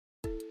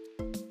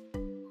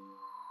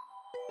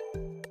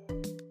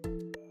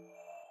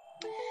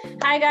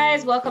Hi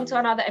guys, welcome to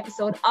another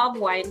episode of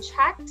Wine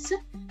Chat.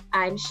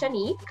 I'm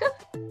Shanique.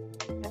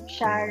 I'm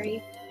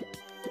Shari.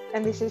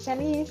 And this is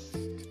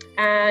Shanice.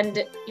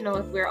 And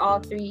we're all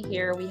three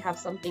here. We have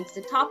some things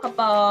to talk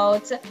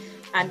about.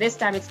 And this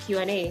time it's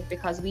Q&A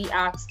because we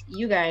asked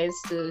you guys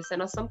to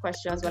send us some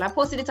questions. Well, I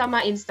posted it on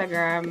my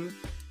Instagram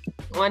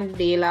one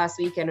day last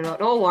weekend,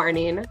 no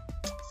warning.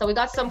 So we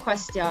got some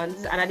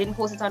questions and I didn't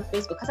post it on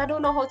Facebook because I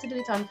don't know how to do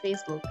it on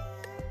Facebook.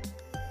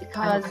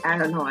 Because I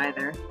don't know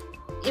either.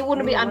 It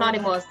wouldn't be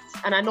anonymous.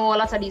 And I know a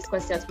lot of these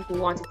questions people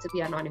want it to be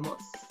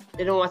anonymous.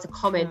 They don't want to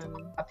comment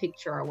a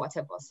picture or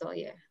whatever. So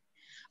yeah.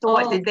 So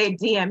what, did they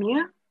DM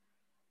you?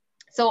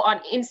 So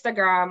on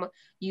Instagram,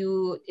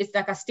 it's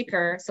like a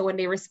sticker. So when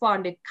they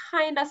respond, it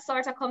kind of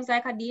sort of comes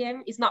like a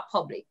DM. It's not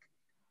public.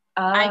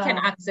 I can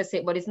access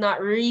it, but it's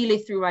not really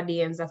through my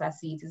DMs that I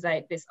see it. It's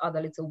like this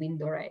other little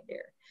window right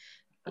there.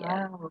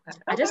 Yeah. Okay.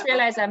 I just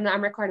realized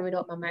I'm recording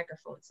without my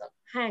microphone. So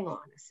hang on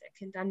a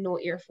second. And no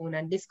earphone.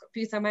 And this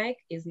computer mic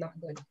is not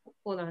good.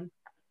 Hold on.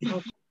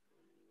 Okay.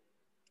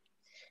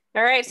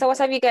 All right. So what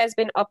have you guys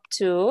been up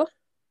to?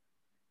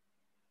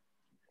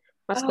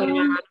 What's going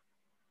on?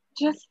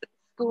 Just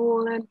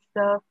school and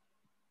stuff.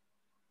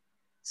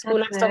 School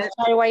and stuff.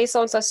 Sorry, why you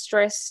sound so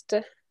stressed?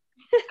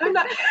 I'm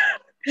not.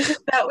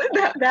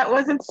 that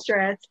wasn't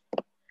stress.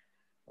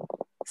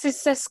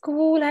 Sister,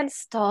 school and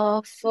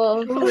stuff.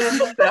 Shanice,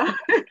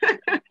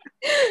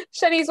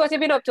 what you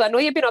been up to? I know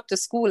you've been up to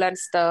school and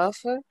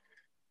stuff.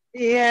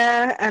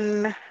 Yeah,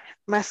 and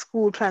my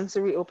school plans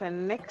to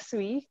reopen next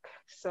week.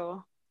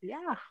 So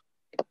yeah.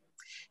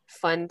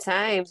 Fun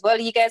times. Well,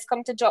 you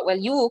come to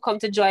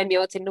join me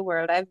out in the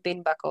world. I've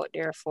been back out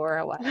there for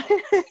a while.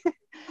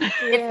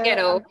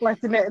 Yeah,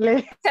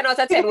 unfortunately. 10 out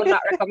of 10 would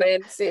not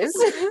recommend, sis.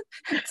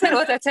 10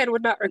 out of 10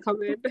 would not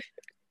recommend.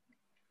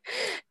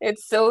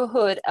 It's so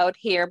hood out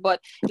here.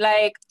 But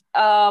like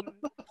so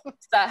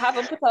I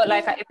haven't put out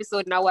like an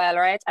episode in a while,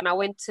 right? And I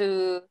went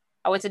to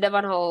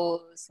Devon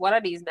House one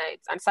of these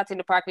nights and sat in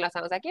the parking lot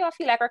and I was like, I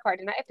feel like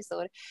recording an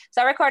episode.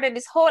 So I recorded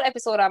this whole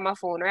episode on my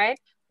phone, right?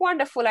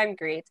 Wonderful and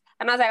great.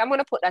 And I was like, I'm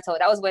gonna put that out.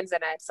 That was Wednesday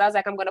night. So I was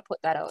like, I'm gonna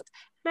put that out.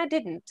 And I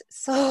didn't.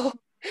 So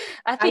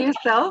I think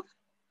yourself?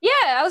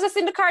 Yeah, I was just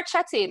in the car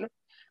chatting.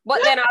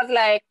 But then I was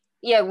like,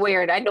 yeah,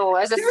 weird. I know.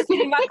 I was just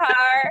sitting in my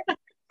car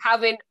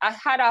I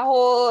had a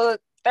whole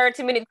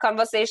 30-minute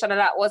conversation, and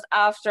that was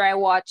after I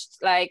watched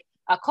like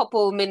a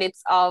couple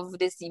minutes of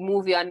this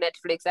movie on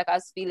Netflix. Like I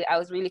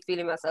was really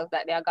feeling myself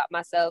that day. I got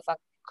myself a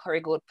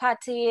curry goat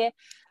patty.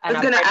 I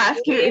was gonna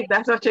ask you if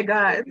that's what you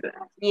got.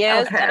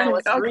 Yes, okay. And I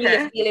was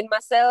really feeling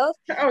myself.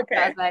 Okay.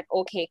 So I was like,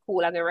 okay,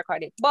 cool, I'm gonna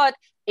record it. But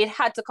it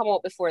had to come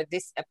out before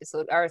this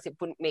episode, or else it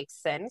wouldn't make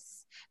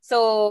sense.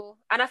 So,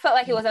 and I felt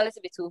like it was a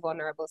little bit too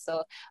vulnerable. So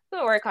I'm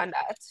gonna work on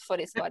that for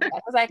this podcast.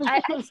 I was like,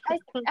 I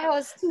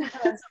was too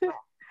vulnerable.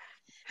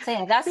 So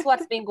yeah, that's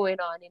what's been going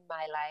on in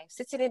my life.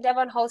 Sitting in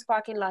Devon House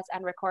parking lots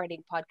and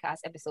recording podcast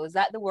episodes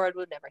that the world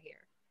will never hear.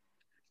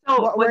 So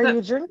what were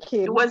you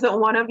drinking? It wasn't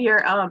one of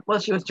your well,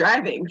 she was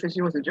driving, so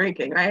she wasn't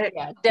drinking, right?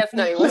 Yeah,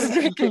 definitely wasn't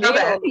drinking.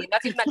 Okay.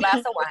 Not even a glass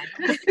of wine.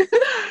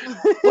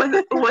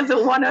 was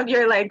it one of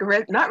your like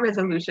not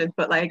resolutions,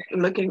 but like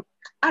looking,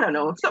 I don't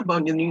know, something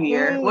on the new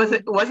year?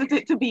 Wasn't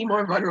it to be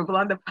more vulnerable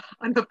on the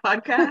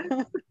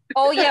podcast?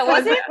 Oh yeah,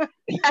 was it?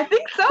 I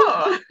think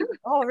so.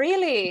 Oh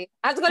really?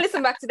 I have to go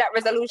listen back to that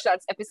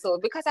resolutions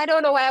episode because I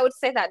don't know why I would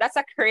say that. That's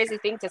a crazy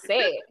thing to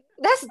say.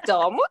 That's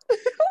dumb. Who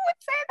would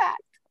say that?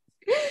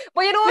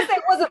 But you know what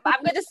it wasn't.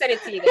 I'm going to send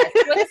it to you guys.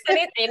 You're going to send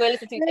it and you're going to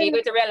listen to it and you're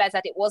going to realize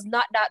that it was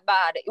not that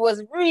bad. It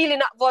was really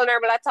not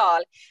vulnerable at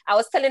all. I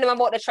was telling them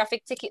about the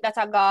traffic ticket that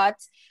I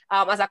got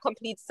as a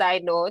complete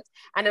side note.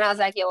 And then I was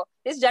like,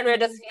 this January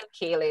doesn't feel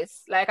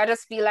careless. Like I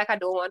just feel like I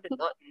don't want to do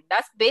nothing.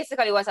 That's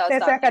basically what I was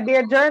That's like a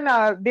dear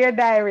journal, dear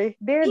diary,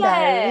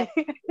 diary.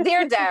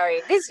 Dear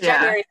diary. This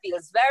January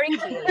feels very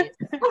careless.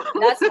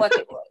 That's what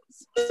it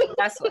was.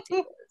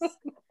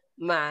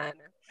 Man.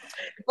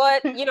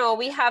 But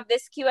we have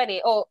this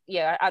Q&A. Oh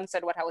yeah, I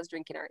answered what I was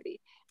drinking already.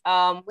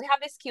 We have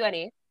this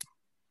Q&A.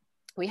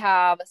 We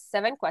have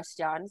 7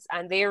 questions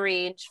and they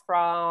range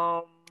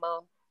from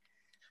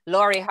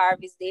Lori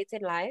Harvey's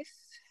dating life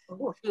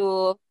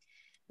to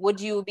would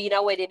you be in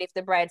a wedding if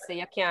the bride say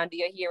you can't do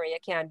your hair and you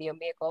can't do your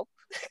makeup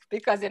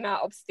because you're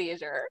not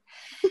upstager?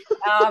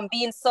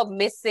 Being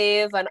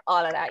submissive and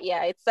all of that.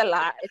 Yeah, it's a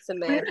lot. It's a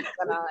mess. It's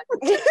a lot.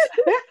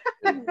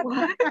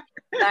 What?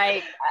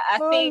 Like I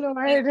think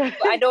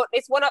I don't.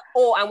 It's one of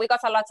and we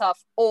got a lot of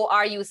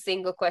are you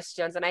single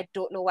questions, and I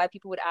don't know why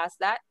people would ask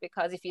that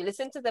because if you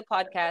listen to the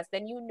podcast,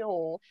 then you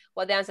know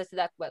what the answer to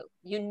that. Well,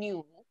 you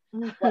knew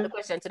what the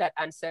question to that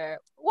answer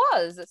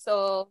was.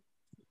 So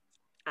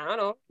I don't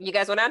know. You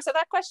guys want to answer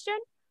that question?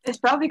 It's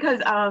probably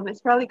because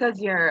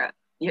your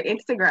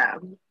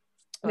Instagram.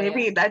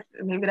 Maybe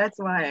that's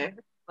why.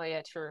 Oh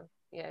yeah, true.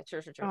 Yeah,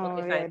 true. Oh,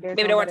 okay, yeah, fine.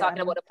 Maybe they weren't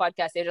talking about the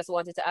podcast. They just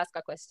wanted to ask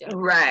a question.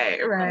 Right.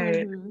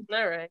 Mm-hmm.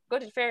 All right.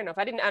 Good. Fair enough.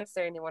 I didn't answer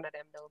any one of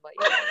them though, but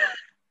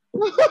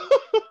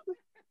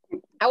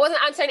yeah. I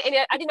wasn't answering any.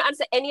 I didn't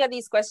answer any of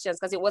these questions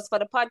because it was for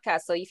the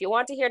podcast. So if you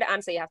want to hear the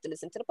answer, you have to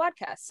listen to the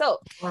podcast. So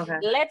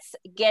let's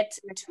get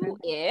to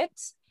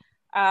it.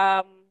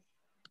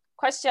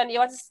 Question: you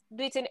want to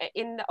do it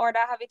in the order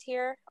I have it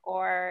here,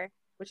 or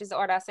which is the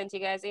order I sent you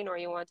guys in, or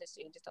you want to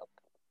change it up?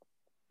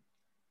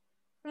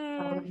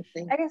 I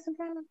guess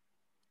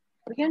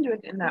we can do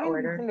it in that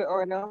order. In the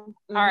order. All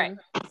right.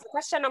 So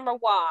question number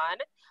 1: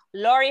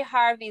 Lori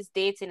Harvey's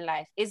dating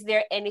life. Is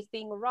there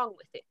anything wrong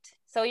with it?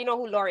 So you know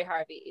who Lori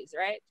Harvey is,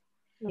 right?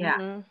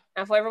 Yeah.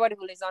 And for everybody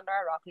who lives under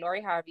a rock,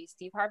 Lori Harvey is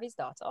Steve Harvey's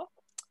daughter,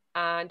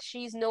 and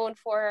she's known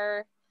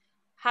for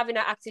having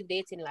an active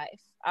dating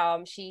life.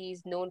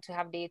 She's known to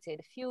have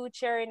dated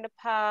Future in the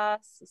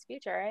past. It's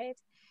Future, right?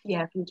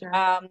 Yeah, Future.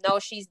 Now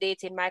she's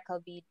dating Michael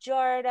B.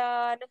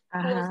 Jordan. Who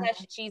else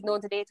has she's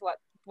known to date? What?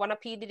 One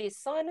of P. Diddy's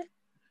son?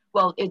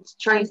 Well, it's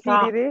Trey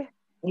Songz.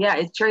 Yeah,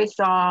 it's Trey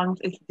Songz.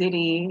 It's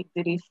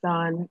Diddy's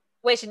son.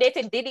 Wait, she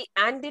dated Diddy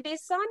and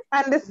Diddy's son?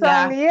 And the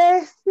son,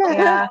 yes.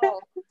 Yeah.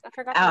 Oh, I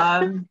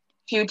forgot.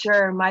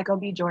 Future, Michael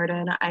B.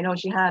 Jordan. I know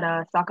she had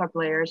a soccer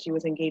player. She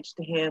was engaged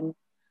to him.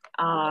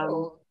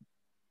 Who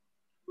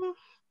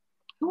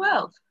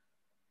else?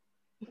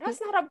 That's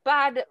not a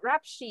bad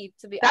rap sheet,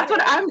 to be honest.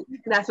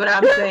 That's what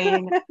I'm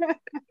saying.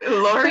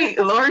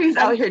 Lori's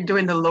out here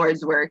doing the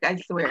Lord's work, I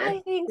swear. I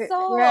think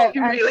so.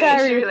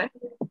 Right.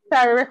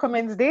 Shari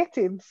recommends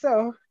dating,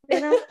 so you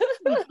know,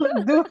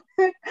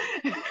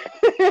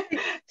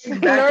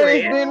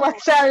 Lori's doing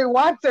what Shari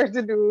wants her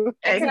to do.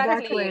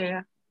 Exactly.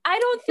 I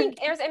don't think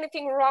there's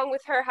anything wrong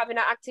with her having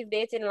an active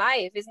dating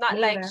life. It's not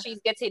like she's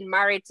getting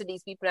married to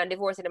these people and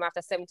divorcing them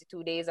after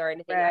 72 days or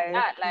anything like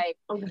that. Like,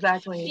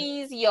 exactly.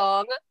 She's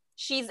young.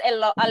 She's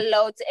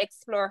allowed to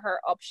explore her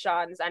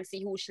options and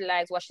see who she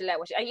likes, what she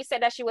likes. And you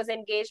said that she was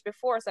engaged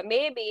before. So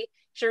maybe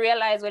she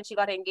realized when she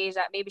got engaged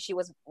that maybe she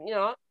was,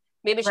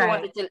 maybe she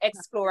wanted to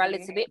explore a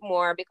little bit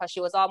more because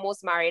she was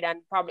almost married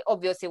and probably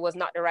obviously was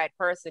not the right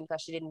person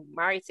because she didn't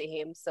marry to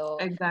him. So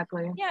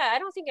exactly. Yeah, I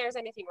don't think there's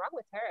anything wrong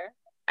with her.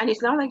 And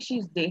it's not like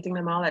she's dating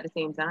them all at the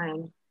same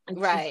time.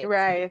 Right.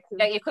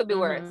 Like it could be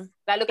worse.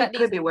 Like look at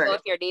these people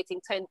out here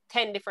dating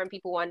 10 different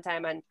people one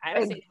time, and I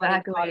don't think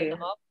calling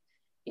them up.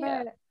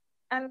 Yeah.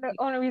 And the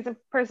only reason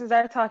persons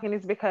are talking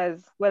is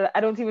because, well, I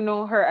don't even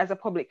know her as a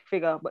public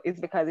figure, but it's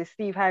because it's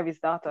Steve Harvey's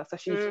daughter. So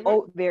she's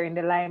out there in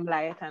the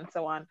limelight and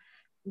so on.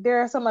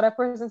 There are some other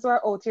persons who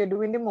are out here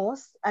doing the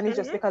most, and it's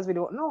just because we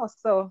don't know.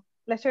 So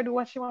let her do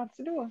what she wants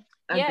to do.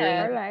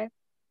 Yeah. Her life.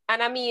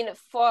 And I mean,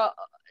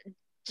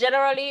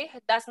 generally,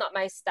 that's not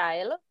my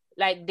style.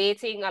 Like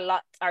dating a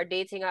lot or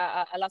dating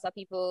a lot of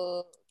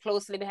people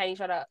closely behind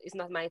each other is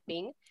not my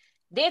thing.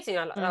 Dating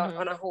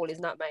on a whole is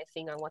not my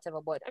thing and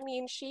whatever. But I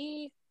mean,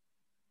 she's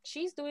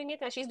doing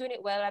it and she's doing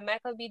it well. And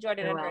Michael B.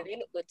 Jordan and her, they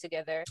look good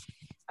together.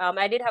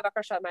 I did have a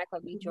crush on Michael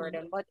B.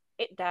 Jordan, but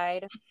it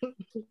died.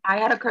 I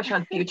had a crush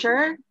on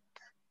Future.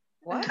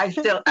 What? I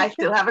still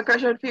have a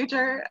crush on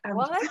Future.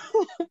 What?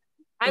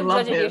 I'm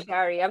judging you,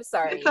 Shari. I'm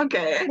sorry. It's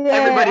okay.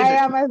 Yeah,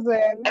 I am as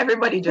well.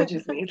 Everybody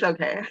judges me. It's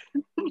okay.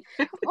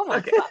 Oh my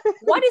God.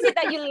 What is it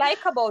that you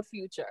like about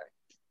Future?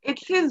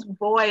 It's his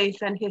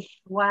voice and his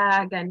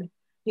swag and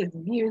his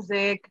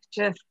music.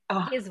 Just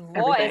his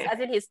voice, as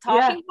in his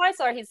talking voice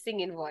or his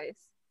singing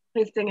voice?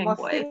 His singing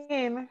voice.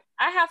 Singing.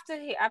 I have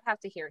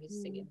to hear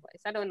his singing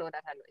voice. I don't know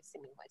that I know his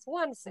singing voice.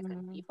 1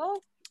 second,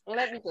 people.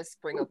 Let me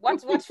just bring up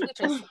what's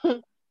Future.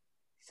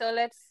 So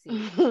let's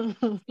see.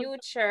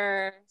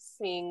 Future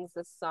sings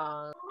the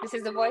song. This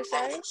is the voice,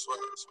 Shari?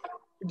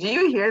 Do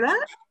you hear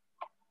that?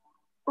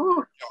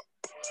 Ooh.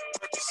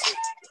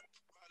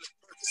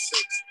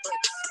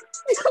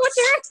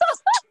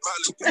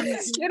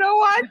 You know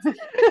what?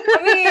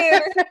 I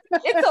mean,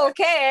 it's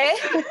okay.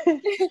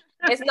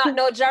 It's not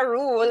no Ja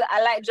Rule.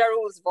 I like Ja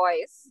Rule's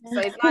voice. So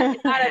it's not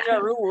a Ja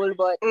Rule,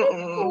 but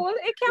it's cool.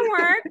 It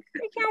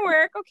can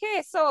work.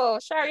 Okay, so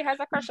Shari has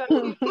a crush on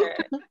Future.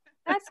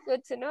 That's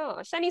good to know.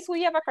 Shanice, who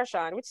you have a crush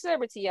on? Which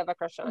celebrity you have a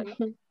crush on?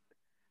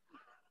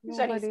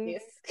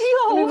 Shanice,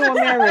 you know me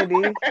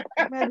already.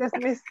 I just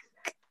miss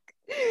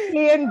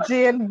plain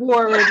Jane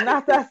boring,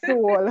 not a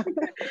soul.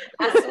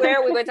 I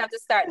swear we're going to have to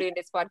start doing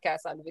this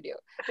podcast on video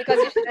because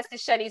you should ask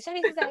Shanice.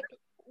 Shanice is like,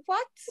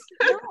 what?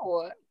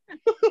 No.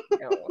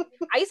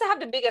 I used to have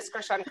the biggest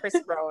crush on Chris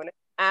Brown,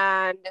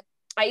 and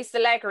I used to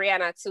like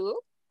Rihanna too.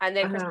 And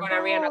then Chris Brown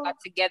and Rihanna got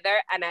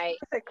together, and I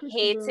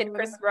hated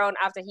Chris Brown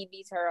after he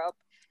beat her up.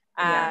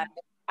 And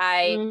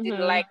I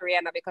didn't like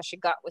Rihanna because she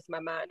got with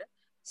my man.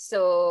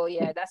 So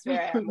yeah, that's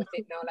where I am with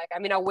it now. Like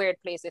I'm in a weird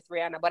place with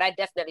Rihanna, but I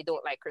definitely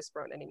don't like Chris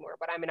Brown anymore.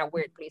 But I'm in a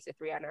weird place with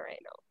Rihanna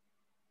right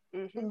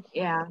now.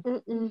 Yeah.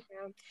 And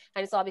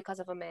it's all because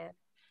of a man.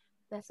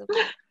 That's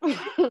okay.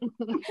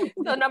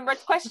 So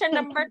question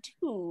number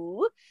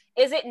 2: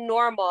 is it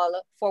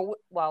normal for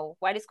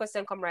why this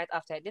question come right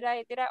after? Did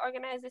I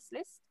organize this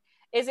list?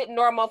 Is it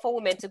normal for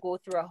women to go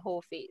through a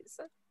whole phase?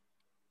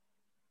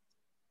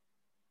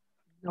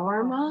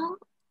 Normal?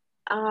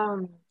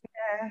 I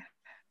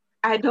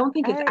don't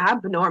think it's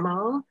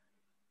abnormal.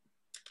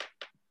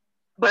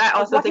 But I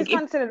also think it's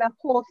considered a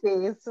whole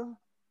phase.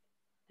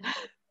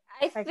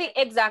 I think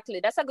exactly.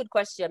 That's a good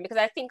question, because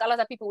I think a lot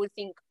of people would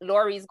think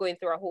Lori is going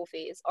through a whole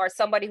phase, or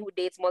somebody who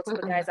dates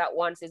multiple guys at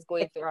once is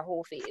going through a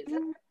whole phase.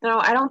 No,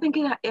 I don't think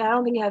it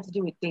has to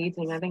do with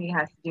dating. I think it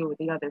has to do with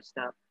the other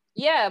stuff.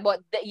 Yeah,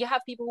 but you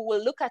have people who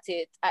will look at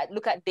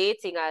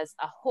dating as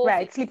a whole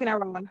phase. Sleeping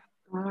around.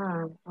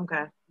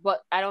 Okay.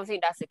 But I don't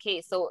think that's the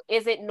case. So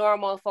is it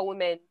normal for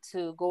women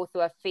to go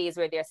through a phase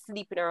where they're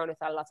sleeping around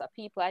with a lot of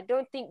people? I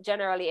don't think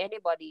generally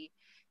anybody.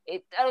 I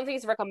don't think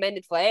it's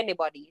recommended for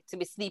anybody to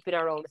be sleeping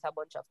around with a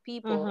bunch of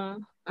people.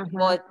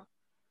 But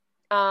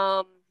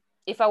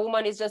if a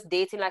woman is just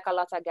dating like a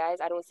lot of guys,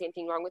 I don't see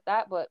anything wrong with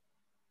that. But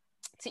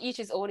to each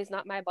his own. Is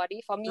not my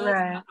body. For me, it's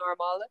not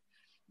normal.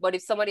 But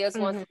if somebody else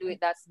wants to do it,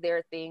 that's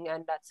their thing,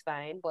 and that's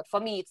fine. But for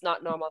me, it's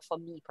not normal for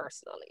me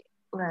personally.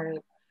 Right.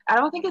 I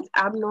don't think it's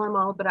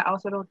abnormal, but I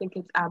also don't think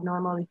it's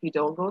abnormal if you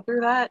don't go through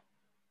that.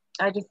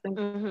 I just think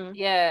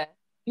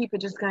people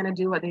just kind of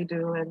do what they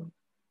do, and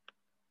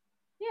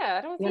I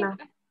don't think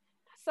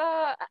so.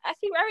 I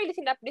really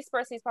think that this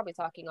person is probably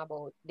talking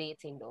about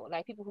dating, though,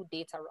 like people who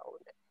date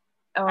around.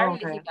 I really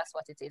think that's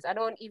what it is. I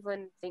don't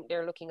even think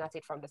they're looking at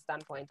it from the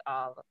standpoint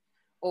of,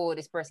 oh,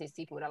 this person is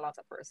sleeping with a lot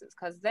of persons,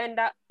 because then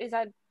that is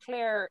a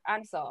clear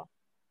answer.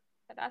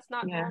 That's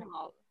not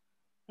normal.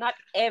 Not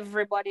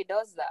everybody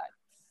does that.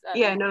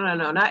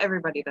 No. Not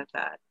everybody does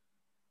that.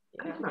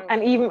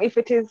 And even if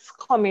it is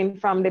coming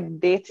from the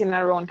dating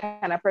around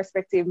kind of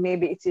perspective,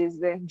 maybe it is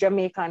the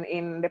Jamaican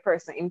in the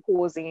person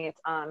imposing it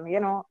on,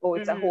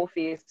 it's a whole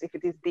phase if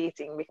it is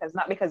dating, because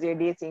not because you're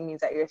dating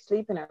means that you're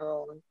sleeping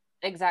around.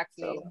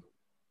 Exactly.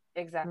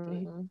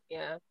 Exactly.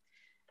 Yeah.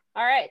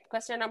 All right.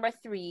 Question number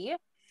 3.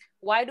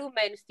 Why do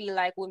men feel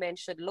like women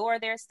should lower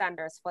their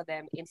standards for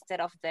them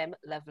instead of them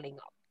leveling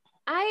up?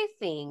 I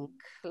think,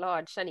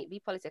 Lord, Shani, be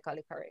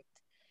politically correct.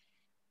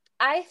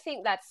 I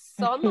think that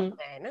some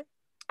men,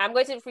 I'm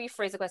going to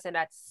rephrase the question,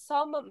 that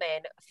some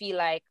men feel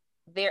like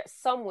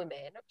some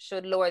women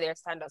should lower their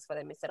standards for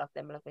them instead of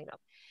them leveling up.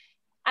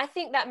 I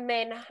think that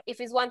men, if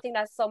it's one thing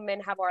that some men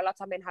have, or a lot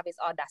of men have, is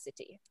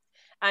audacity.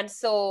 And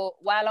so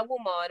while a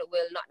woman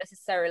will not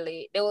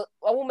necessarily, a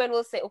woman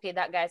will say, okay,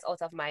 that guy's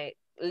out of my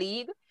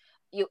league.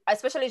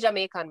 Especially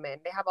Jamaican men,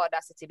 they have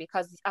audacity,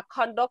 because a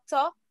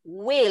conductor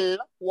will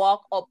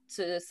walk up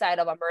to the side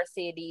of a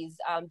Mercedes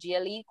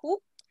GLE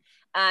coupe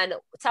and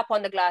tap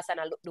on the glass and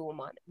look the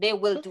woman. They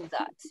will do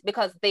that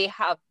because they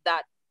have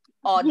that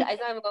I'm not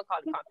even gonna call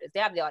it confidence. They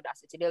have the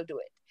audacity. They'll do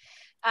it.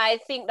 I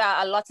think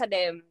that a lot of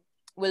them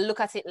will look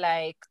at it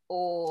like,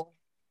 oh,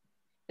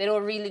 they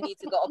don't really need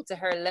to go up to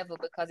her level,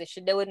 because if she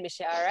do with me,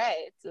 she all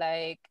right.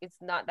 Like, it's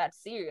not that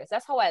serious.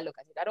 That's how I look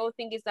at it. I don't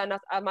think it's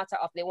not a matter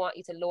of they want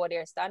you to lower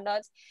their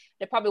standards.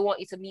 They probably want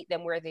you to meet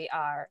them where they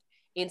are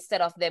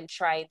instead of them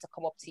trying to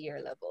come up to your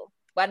level.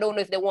 But I don't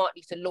know if they want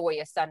you to lower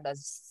your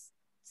standards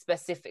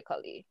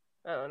specifically.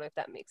 I don't know if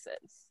that makes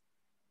sense.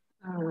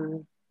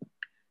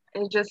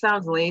 It just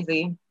sounds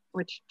lazy,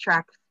 which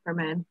tracks for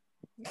men.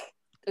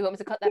 You want me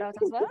to cut that out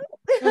as well?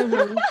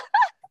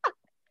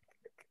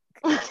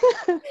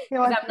 You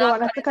want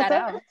us to cut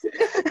out?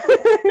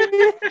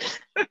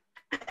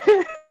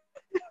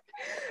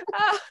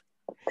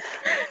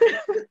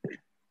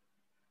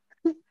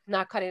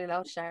 Not cutting it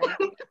out, Shari.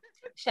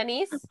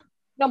 Shanice?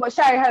 No, but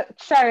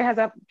Shari has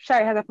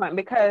a point,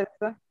 because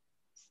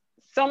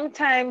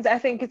sometimes I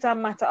think it's a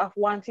matter of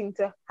wanting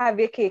to have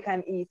your cake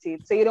and eat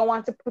it. So you don't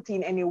want to put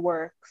in any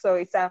work. So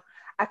it's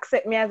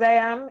accept me as I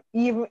am,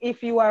 even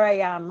if you are I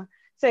am.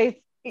 So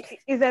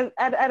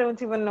I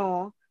don't even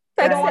know.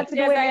 I don't want to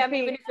do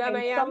anything.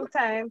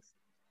 Sometimes,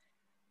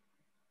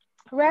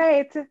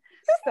 right?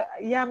 So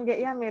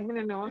made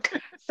me know.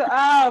 So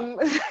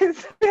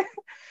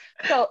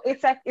so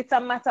it's a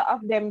matter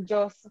of them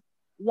just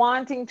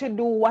wanting to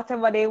do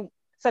whatever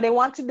they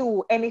want to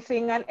do,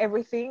 anything and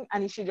everything,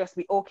 and it should just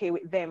be okay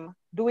with them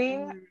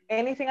doing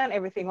anything and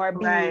everything, or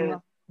being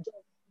just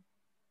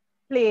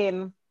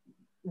plain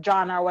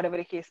John, or whatever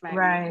the case might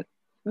be.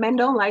 Men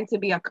don't like to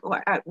be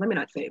let me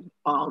not say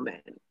all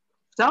men.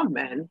 Some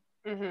men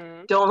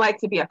don't like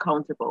to be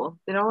accountable.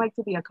 They don't like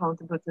to be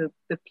accountable to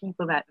the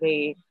people that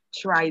they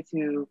try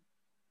to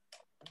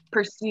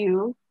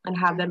pursue and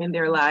have them in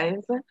their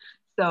lives.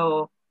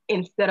 So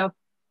instead of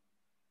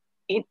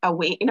in a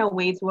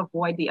way to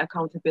avoid the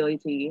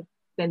accountability,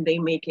 then they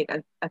make it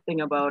a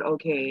thing about,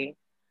 okay,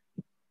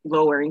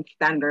 lowering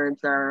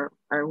standards or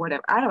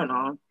whatever. I don't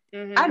know.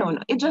 I don't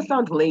know. It just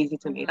sounds lazy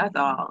to me. That's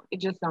all.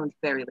 It just sounds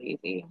very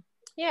lazy.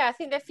 Yeah, I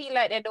think they feel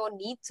like they don't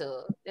need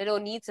to. They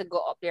don't need to go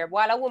up there.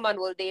 While a woman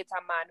will date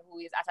a man who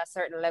is at a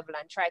certain level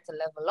and try to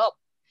level up,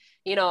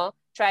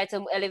 try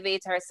to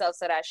elevate herself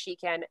so that she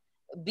can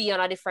be on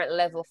a different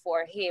level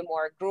for him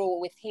or grow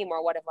with him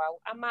or whatever.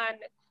 A man,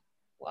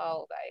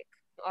 well, like,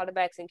 all the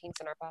bikes in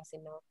Kingston are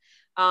passing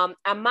now.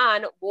 A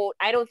man won't,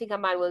 I don't think a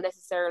man will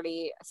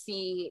necessarily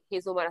see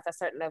his woman at a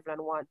certain level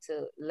and want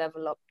to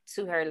level up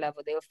to her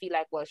level. They'll feel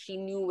like, well, she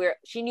knew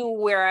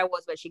where I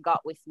was when she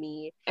got with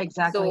me.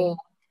 Exactly. So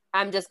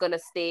I'm just gonna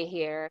stay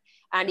here.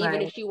 And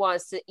even if she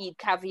wants to eat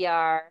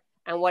caviar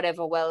and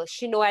whatever, well,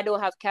 she know I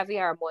don't have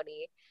caviar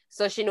money.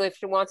 So she know if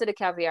she wanted the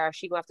caviar,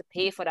 she gonna have to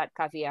pay for that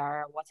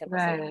caviar or whatever.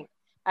 Right. So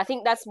I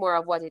think that's more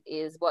of what it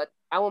is. But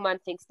a woman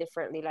thinks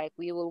differently. Like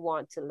we will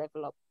want to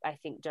level up, I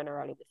think,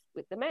 generally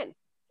with the men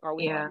or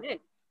with our men.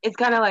 It's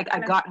kind of like I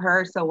got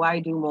her, so why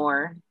do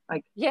more?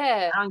 Like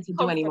I don't need to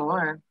do any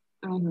more.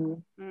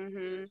 And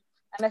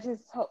that is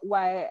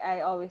why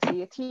I always say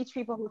you teach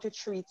people how to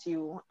treat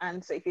you.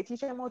 And so if you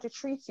teach them how to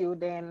treat you,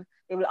 then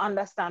they will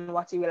understand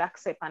what you will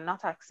accept and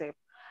not accept.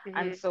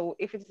 And so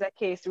if it's a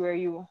case where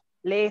you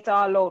lay it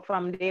all out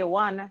from day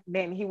one,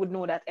 then he would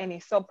know that any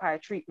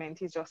subpar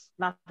treatment is just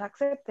not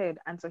accepted.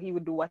 And so he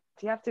would do what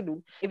he have to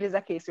do. If it's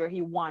a case where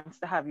he wants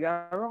to have you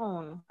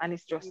around, and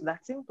it's just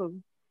that simple.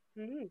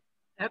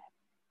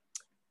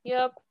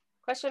 Yep.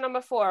 Question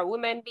number 4,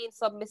 women being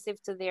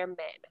submissive to their men.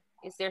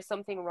 Is there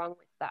something wrong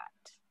with that?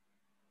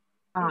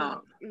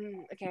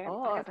 Okay,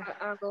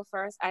 I'll go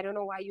first. I don't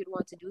know why you'd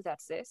want to do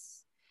that,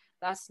 sis.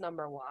 That's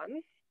number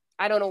 1.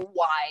 I don't know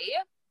why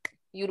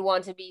you'd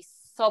want to be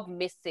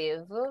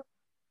submissive.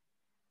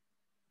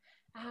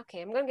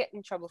 Okay, I'm gonna get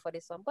in trouble for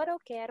this one, but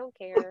okay, I don't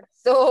care.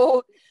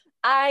 So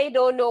I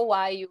don't know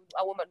why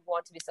a woman would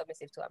want to be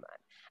submissive to a man,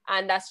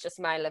 and that's just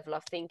my level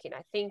of thinking.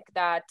 I think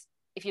that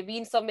if you're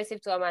being submissive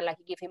to a man, like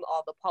you give him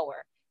all the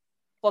power.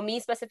 For me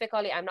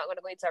specifically, I'm not going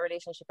to go into a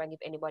relationship and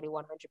give anybody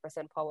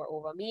 100% power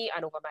over me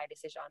and over my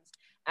decisions.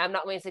 I'm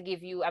not going to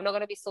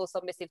be so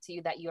submissive to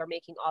you that you are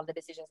making all the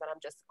decisions and I'm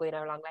just going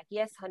along like,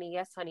 yes, honey,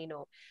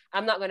 no.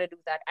 I'm not going to do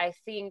that. I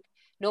think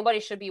nobody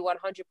should be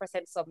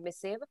 100%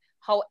 submissive.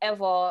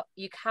 However,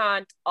 you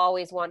can't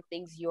always want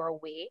things your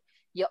way.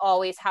 You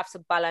always have to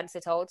balance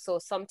it out. So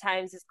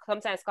sometimes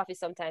coffee,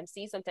 sometimes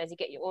tea, sometimes you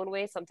get your own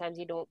way, sometimes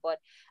you don't. But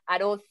I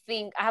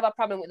have a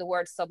problem with the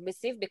word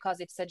submissive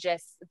because it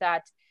suggests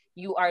that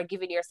you are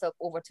giving yourself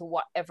over to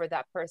whatever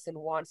that person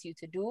wants you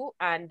to do,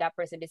 and that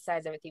person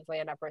decides everything for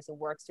you, and that person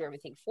works through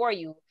everything for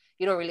you.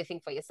 You don't really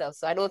think for yourself.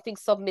 So I don't think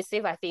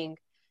submissive. I think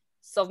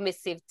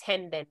submissive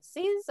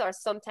tendencies, or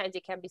sometimes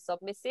you can be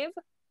submissive.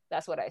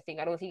 That's what I think.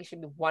 I don't think you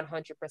should be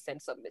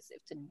 100%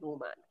 submissive to no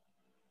man.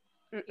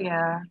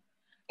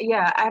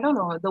 Yeah. I don't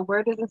know. The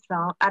word doesn't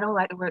sound. I don't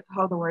like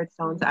how the word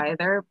sounds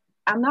either.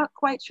 I'm not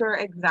quite sure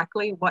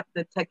exactly what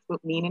the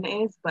textbook meaning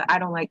is, but I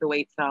don't like the way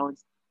it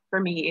sounds. For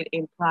me, it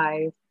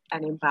implies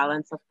an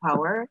imbalance of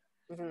power,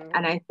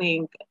 and I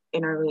think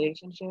in a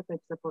relationship,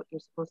 you're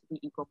supposed to be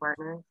equal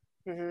partners.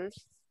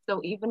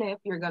 So even if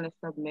you're gonna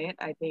submit,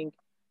 I think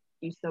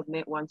you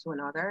submit one to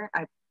another.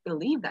 I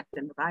believe that's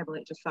in the Bible.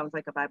 It just sounds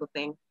like a Bible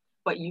thing.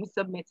 But you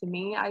submit to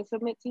me, I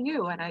submit to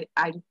you, and I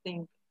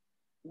think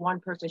one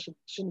person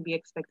shouldn't be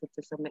expected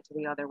to submit to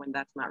the other when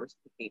that's not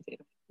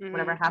reciprocated.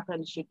 Whatever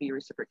happens should be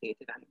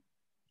reciprocated, and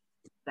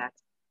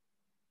that's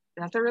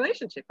a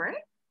relationship,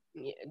 right?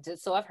 Yeah,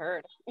 so I've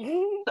heard.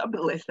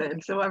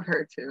 So I've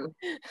heard too.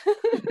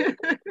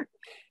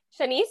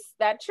 Shanice,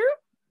 that true?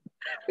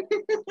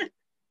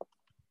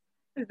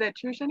 Is that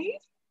true,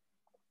 Shanice?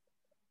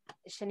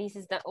 Shanice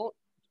is that. Oh,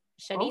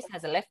 Shanice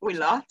has left. We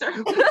lost her.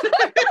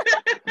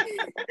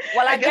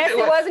 Well, I guess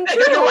it wasn't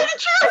true. It wasn't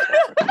true.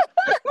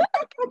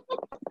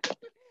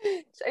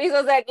 Shanice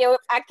was like, yo,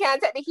 I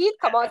can't take the heat.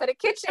 Come on to the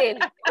kitchen.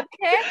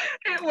 Okay?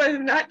 It was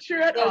not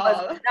true at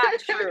all. It was not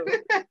true.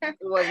 It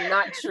was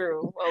not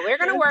true. Well, we're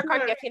going to work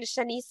on getting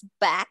Shanice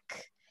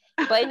back.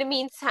 But in the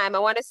meantime, I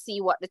want to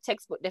see what the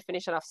textbook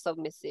definition of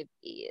submissive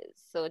is.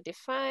 So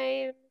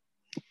define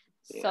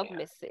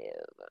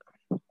submissive.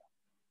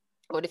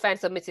 Or define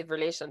submissive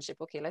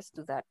relationship. Okay, let's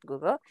do that,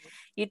 Google.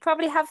 You'd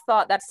probably have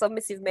thought that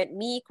submissive meant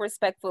meek,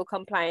 respectful,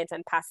 compliant,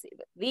 and passive.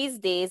 These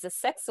days, the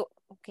sex...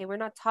 Okay, we're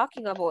not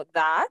talking about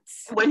that.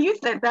 When you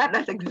said that,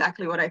 that's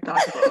exactly what I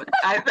thought about.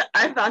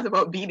 I thought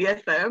about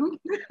BDSM.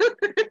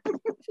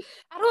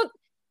 I don't...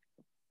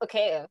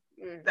 Okay.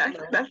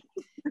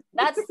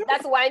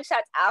 That's wine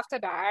chat after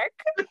dark.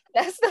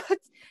 That's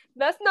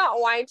not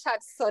wine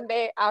chat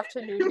Sunday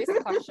afternoon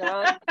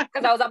discussion.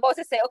 Because I was about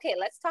to say, okay,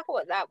 let's talk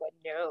about that, but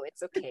no,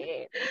 it's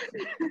okay.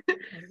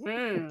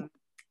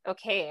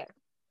 Okay.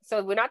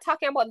 So we're not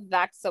talking about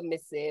that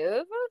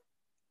submissive.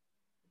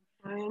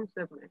 I am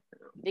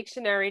submissive.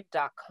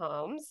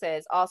 Dictionary.com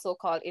says also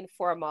called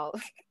informal.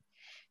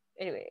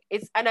 Anyway,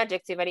 it's an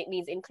adjective and it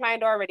means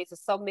inclined or ready to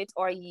submit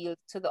or yield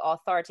to the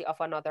authority of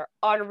another,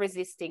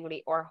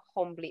 unresistingly or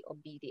humbly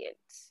obedient.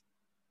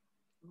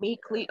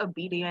 Meekly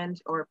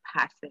obedient or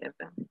passive.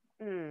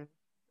 None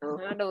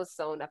of those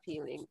sound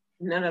appealing.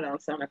 None of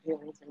those sound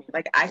appealing to me.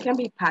 Like, I can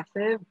be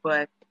passive,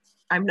 but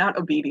I'm not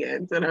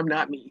obedient and I'm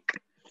not meek.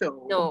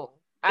 So no,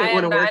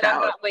 I'm not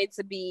going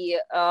to be,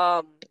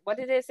 what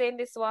did they say in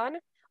this one?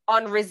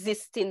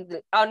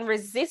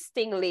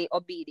 Unresistingly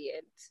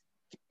obedient.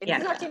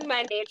 It's not in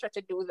my nature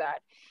to do that.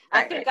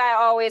 I think I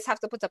always have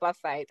to put up a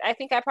fight. I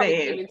think I probably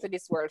came into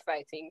this world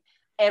fighting.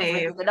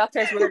 The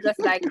doctors were just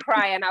like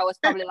crying. I was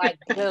probably like,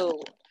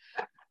 no.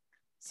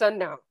 So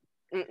no,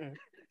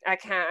 I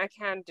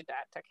can't do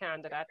that. I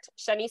can't do that.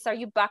 Shanice, are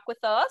you back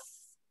with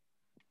us?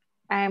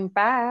 I'm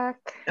back.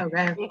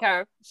 Okay.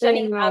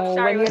 Shanice, I'm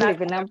sorry when you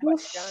live in a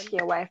bush,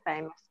 your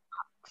Wi-Fi must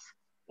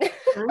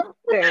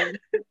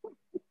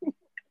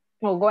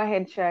Oh, go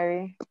ahead,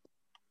 Sherry.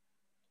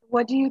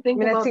 What do you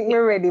think I about think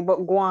we're ready,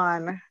 but go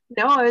on.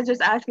 No, I was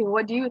just asking,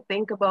 what do you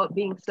think about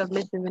being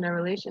submissive in a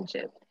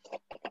relationship?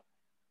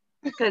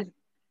 Because,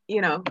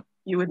 you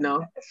would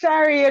know.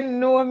 Sherry, you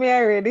know me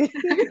already.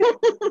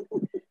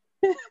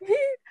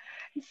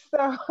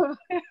 So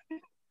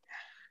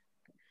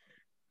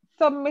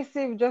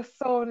submissive just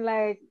sound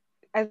like,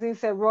 as you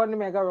said, run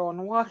me go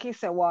run, walk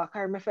is a walk. I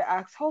remember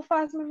ask, how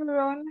fast me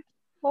run?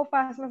 How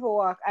fast me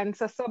walk? And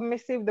so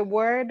submissive, the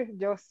word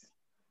just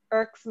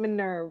irks me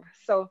nerve.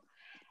 So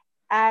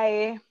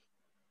I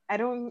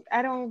don't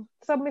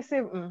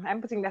submissive.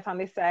 I'm putting that on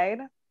the side.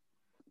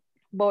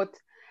 But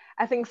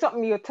I think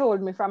something you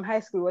told me from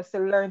high school was to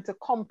learn to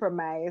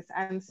compromise.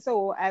 And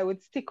so I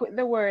would stick with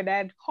the word.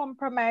 I'd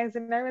compromise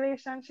in a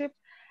relationship.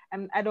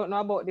 And I don't know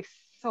about the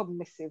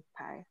submissive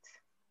part.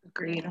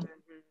 Agreed.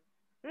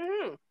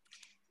 Mm-hmm.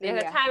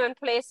 There's a time and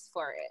place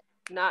for it,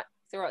 not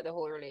throughout the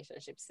whole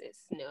relationship,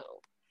 sis.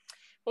 No.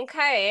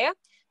 Okay.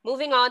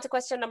 Moving on to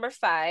question number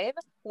 5.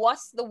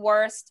 What's the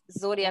worst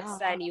zodiac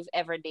sign you've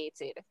ever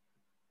dated?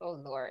 Oh,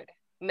 Lord.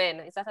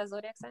 Men, is that a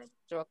zodiac sign?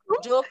 Joke.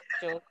 Cut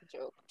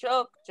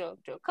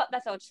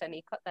that out,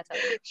 Shani. Cut that out.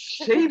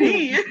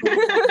 Shady.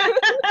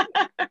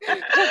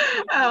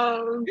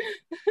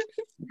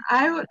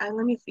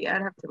 Let me see.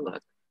 I'd have to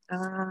look.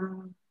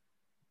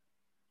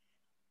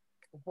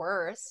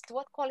 Worst?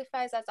 What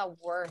qualifies as a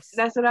worst?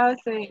 That's what I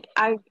was saying.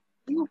 I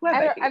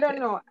don't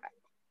know.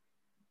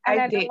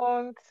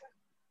 And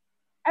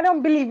I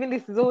don't believe in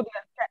this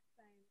zodiac sign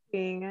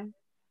thing.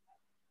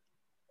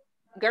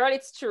 Girl,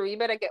 it's true. You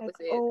better get with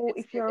it. Oh,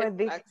 if you're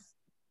this.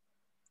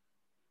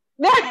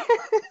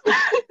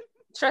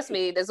 Trust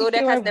me, the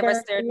zodiac has never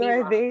stared me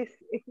wrong.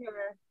 If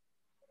you're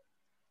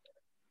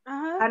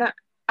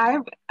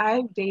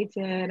I've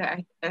dated.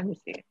 Let me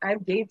see.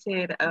 I've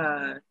dated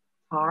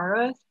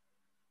Taurus.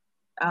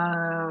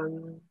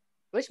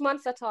 Which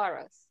month's a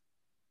Taurus?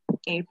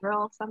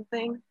 April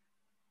something.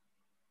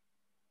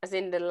 As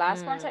in the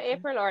last part of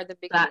April or the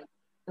beginning?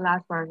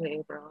 Last part of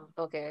April.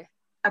 Okay.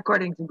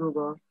 According to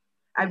Google.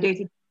 I've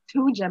dated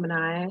 2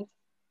 Geminis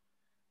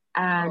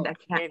and a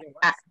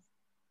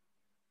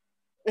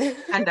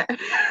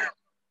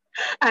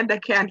and a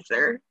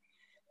Cancer.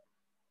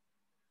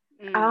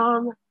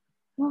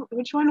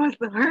 Which one was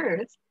the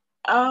worst?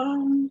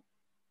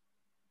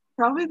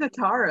 Probably the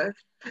Taurus.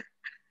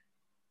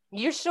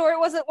 You sure it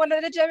wasn't one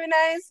of the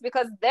Geminis?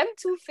 Because them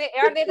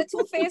are they the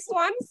two-faced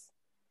ones?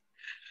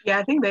 Yeah,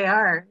 I think they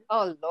are.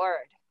 Oh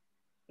Lord.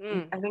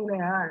 I think they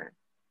are.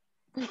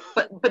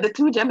 But the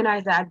 2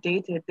 Geminis that I've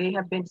dated, they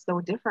have been so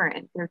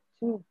different. They're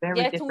 2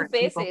 very different two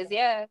faces. people.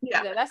 Yeah,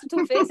 that's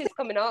 2 faces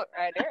coming out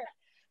right there.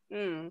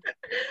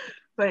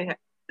 But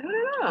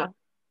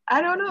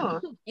I don't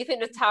know. You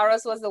think the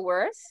Taurus was the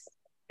worst?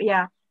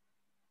 Yeah.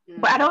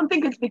 But I don't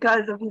think it's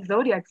because of his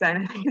zodiac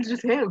sign. I think it's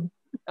just him.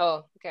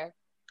 Oh, okay.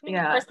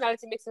 Yeah.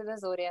 Personality mixed with the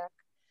zodiac.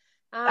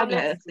 I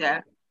guess,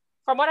 yeah.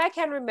 From what I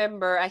can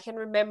remember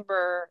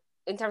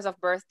in terms of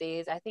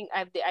birthdays, I think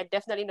I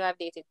definitely know I've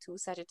dated 2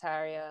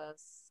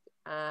 Sagittarius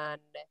and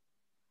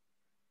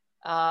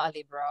a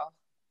Libra.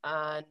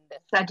 And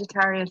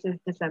Sagittarius is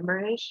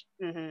December-ish.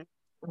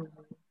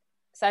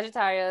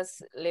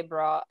 Sagittarius,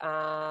 Libra,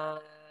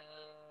 and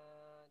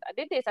I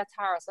did date a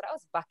Taurus, so that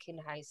was back in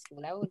high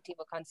school. I wouldn't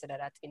even consider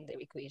that in the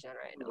equation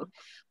right now.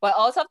 But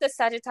also of the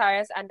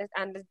Sagittarius and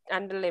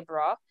the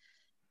Libra,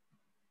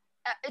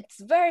 it's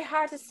very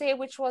hard to say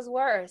which was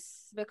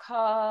worse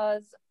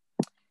because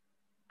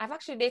I've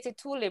actually dated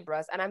 2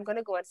 Libras, and I'm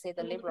gonna go and say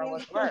the Libra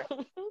was worse.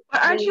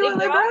 Aren't you a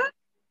Libra?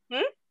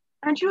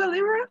 Aren't you a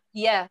Libra?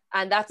 Yeah,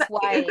 and that's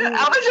why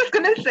I was just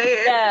gonna say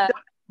it. Yeah.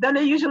 Then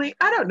they usually,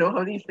 I don't know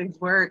how these things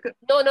work.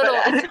 No,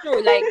 it's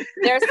true. Like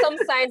there are some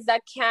signs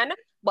that can,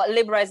 but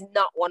Libra is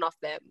not one of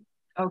them.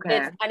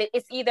 Okay.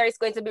 It's either it's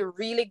going to be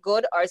really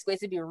good or it's going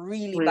to be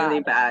really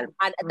bad.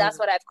 And that's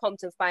what I've come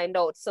to find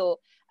out. So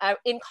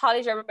in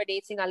college, I remember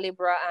dating a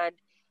Libra, and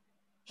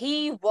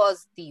he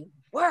was the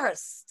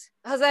worst.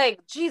 I was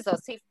like,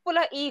 Jesus, he's full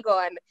of ego.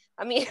 And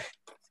I mean,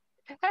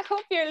 I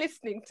hope you're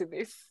listening to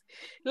this.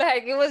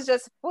 Like, it was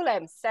just full of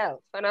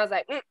himself. And I was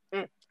like,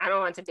 I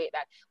don't want to date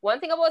that. One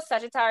thing about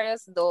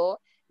Sagittarius, though,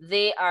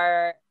 they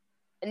are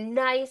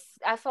nice.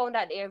 I found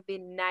that they've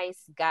been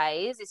nice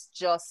guys. It's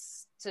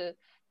just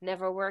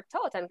never worked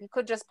out. And it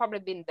could just probably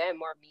been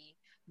them or me.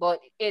 But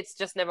it's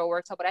just never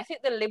worked out. But I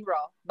think the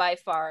Libra, by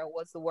far,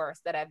 was the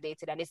worst that I've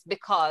dated. And it's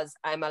because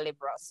I'm a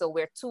Libra. So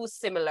we're too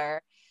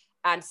similar.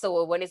 And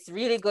so when it's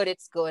really good,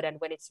 it's good. And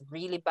when it's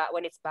really bad,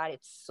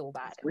 it's so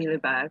bad. It's really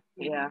bad,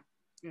 yeah.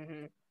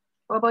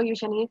 What about you,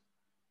 Shanice?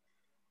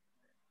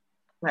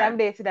 I've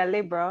dated a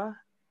Libra,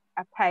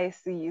 a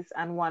Pisces,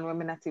 and one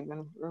woman not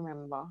even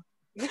remember.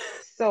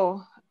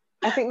 So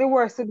I think the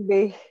worst would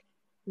be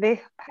the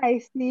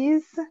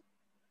Pisces.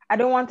 I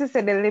don't want to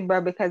say the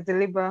Libra because the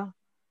Libra,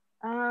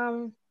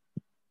 never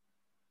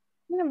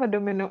do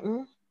me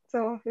nothing.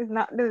 So it's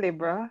not the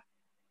Libra.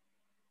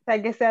 So I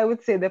guess I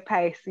would say the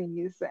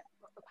Pisces.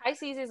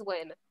 Pisces is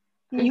when?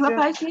 Are you a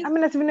Pisces? I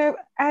mean, not even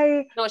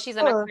No, she's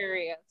an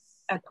Aquarius.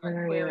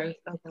 Aquarius.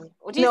 Okay.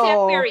 Would you say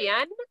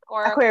Aquarian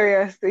or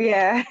Aquarius?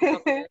 Yeah.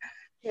 Okay.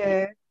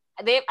 Yeah.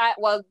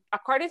 Well,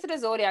 according to the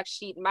zodiac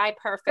sheet, my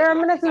perfect.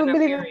 I'm not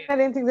believe I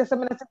didn't think there's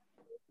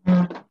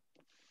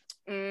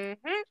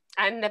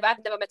I've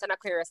never met an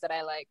Aquarius that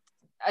I like,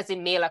 as a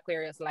male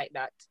Aquarius like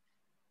that.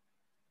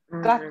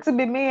 Got to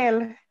be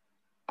male.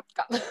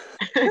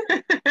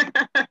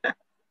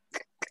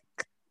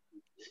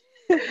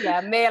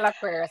 Yeah, male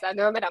Aquarius. I've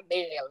never met a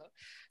male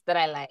that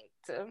I liked,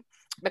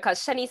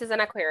 because Shanice is an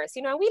Aquarius,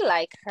 you know, we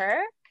like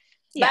her.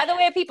 Yeah. By the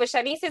way, people,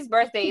 Shanice's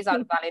birthday is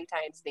on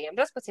Valentine's Day. I'm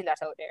just putting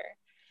that out there.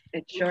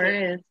 It sure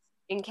is.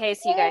 In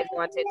case you guys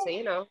wanted to,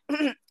 you know,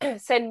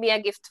 send me a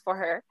gift for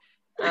her.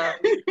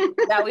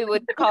 That we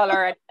would call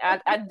her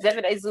and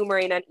definitely zoom her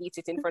in and eat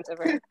it in front of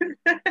her.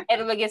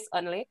 Edible gifts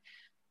only.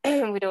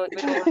 we don't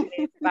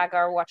bag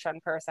our watch on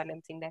purse and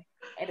them thing there.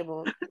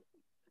 Edible.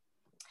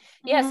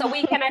 Yeah, so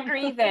we can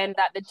agree then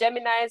that the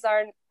Geminis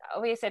are.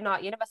 Oh, you said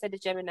not. You never said the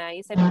Gemini.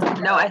 You said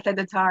no. I said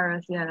the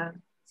Taurus. Yeah.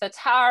 So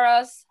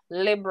Taurus,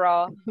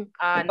 Libra,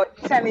 and. But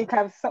Shanique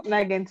have something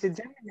against the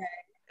Gemini.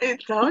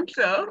 It sounds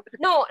so.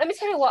 No, let me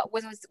tell you what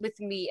was with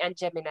me and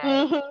Gemini.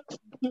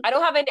 I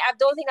don't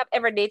think I've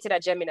ever dated a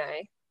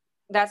Gemini.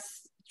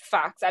 That's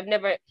facts. I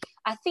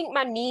think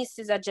my niece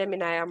is a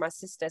Gemini or my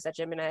sister is a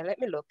Gemini. Let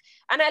me look.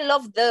 And I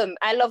love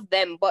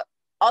them. But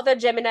other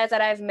Geminis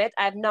that I've met,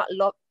 I've not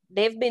loved.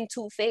 They've been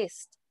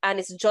two-faced. And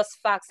it's just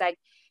facts. Like,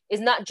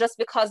 it's not just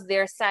because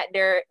their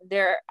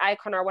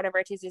icon or whatever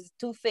it is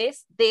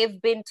two-faced.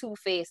 They've been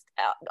two-faced.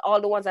 All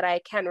the ones that I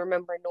can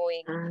remember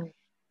knowing.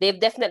 They've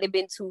definitely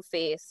been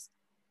two-faced.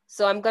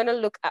 So I'm going to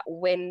look at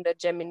when the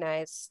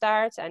Geminis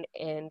start and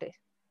end.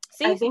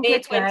 See, May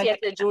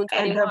 20th to June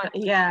 21.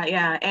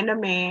 End of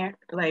May,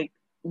 like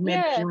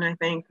mid-June, I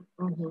think.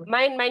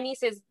 My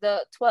niece is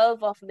the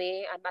 12th of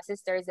May and my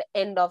sister is the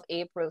end of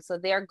April. So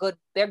they're good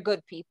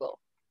people.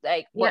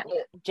 Like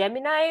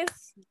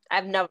Geminis,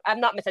 I've not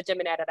met a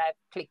Gemini that I've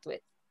clicked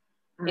with.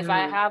 If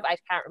I have, I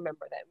can't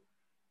remember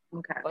them.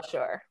 Okay. For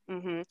sure.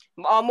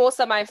 Most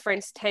of my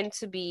friends tend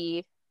to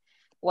be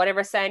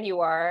whatever sign you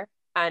are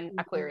and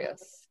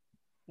Aquarius.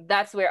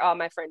 That's where all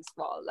my friends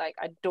fall. Like,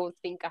 I don't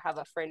think I have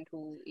a friend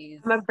who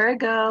is. I'm a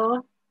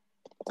Virgo.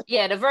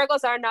 Yeah, the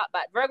Virgos are not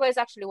bad. Virgo is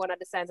actually one of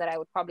the signs that I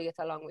would probably get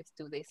along with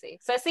too, they say.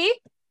 So see,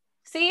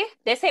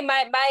 they say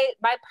my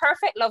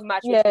perfect love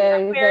match would be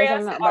an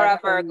Aquarius or a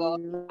Virgo.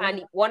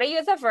 And one of you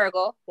is a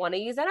Virgo, one of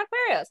you is an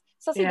Aquarius.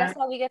 So see, that's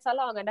how we get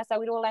along, and that's how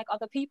we don't like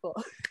other people.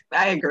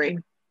 I agree.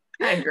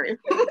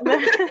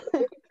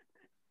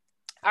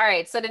 All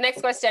right, so the next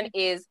question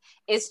is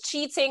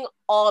cheating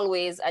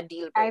always a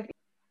deal breaker?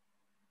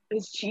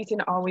 Is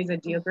cheating always a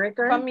deal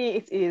breaker? For me,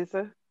 it is.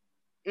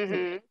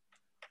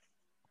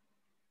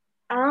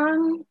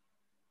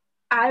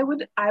 I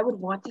would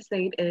want to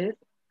say it is.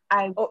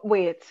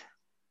 Wait.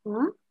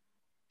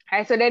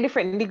 Alright, so there are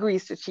different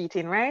degrees to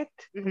cheating, right?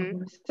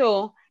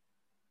 So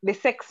the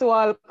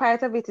sexual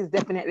part of it is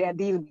definitely a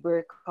deal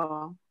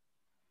breaker.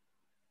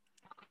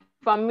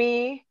 For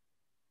me,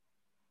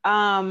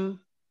 I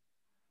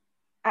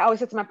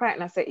always say to my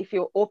partner, say, if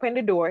you open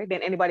the door,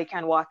 then anybody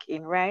can walk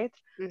in, right?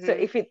 So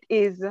if it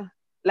is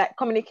like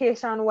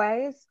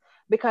communication-wise,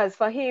 because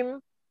for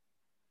him,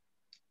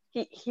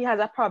 he has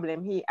a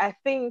problem. Why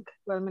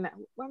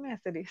may I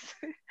say this?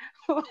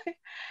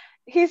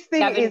 His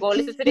thing is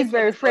he's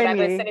very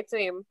friendly.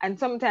 And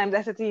sometimes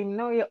I say to him,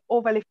 no, you're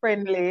overly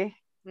friendly.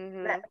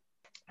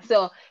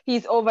 So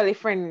he's overly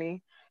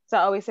friendly. So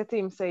I always say to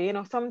him,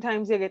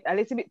 sometimes you get a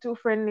little bit too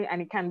friendly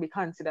and it can be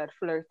considered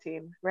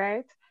flirting,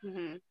 right?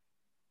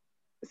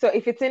 So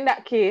if it's in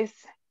that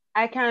case,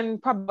 I can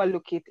probably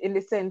look it in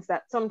the sense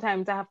that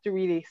sometimes I have to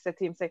really say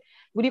to him,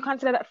 would you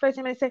consider that flirting?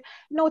 And I say,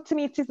 no, to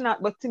me it is not,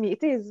 but to me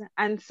it is.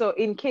 And so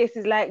in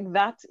cases like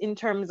that, in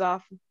terms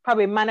of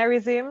probably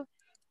mannerism,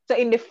 so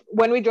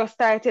when we just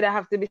started, I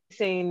have to be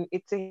saying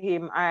it to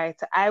him, all right,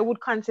 I would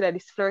consider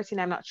this flirting.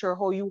 I'm not sure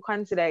how you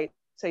consider it.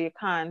 So you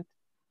can't,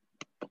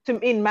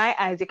 in my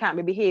eyes, you can't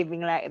be behaving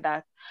like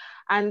that.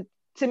 And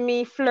to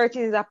me,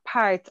 flirting is a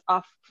part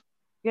of,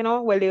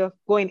 you're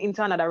going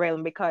into another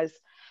realm, because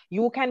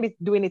you can be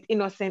doing it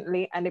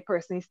innocently and the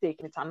person is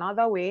taking it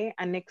another way.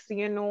 And next thing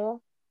you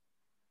know,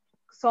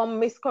 some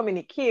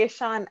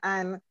miscommunication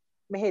and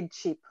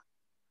headship.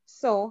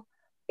 So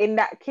in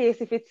that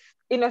case, if it's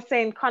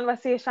innocent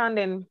conversation,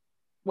 then,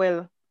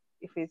 well,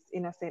 if it's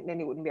innocent,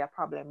 then it wouldn't be a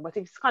problem. But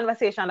if it's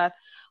conversation that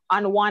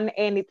on one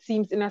end, it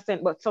seems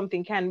innocent, but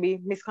something can be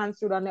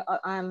misconstrued on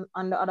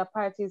the other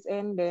party's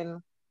end,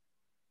 then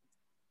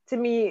to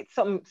me,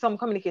 some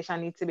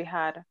communication needs to be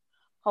had.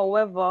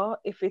 However,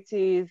 if it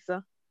is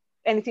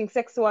anything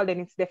sexual, then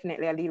it's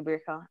definitely a deal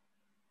breaker.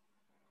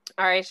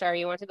 All right, Shari,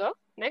 you want to go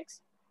next?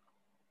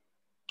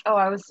 Oh,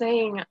 I was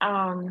saying,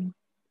 I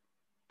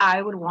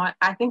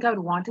think I would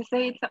want to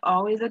say it's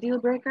always a deal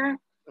breaker,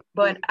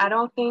 but I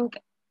don't think,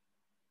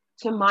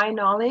 to my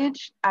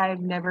knowledge,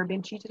 I've never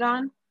been cheated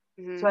on.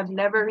 So I've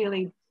never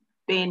really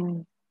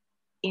been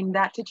in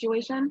that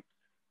situation.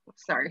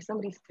 Sorry,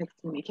 somebody's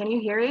texting me. Can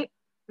you hear it?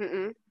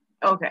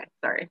 Okay,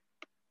 sorry.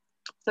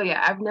 So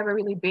yeah, I've never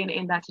really been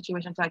in that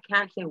situation, so I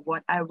can't say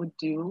what I would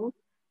do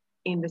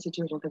in the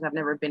situation because I've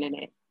never been in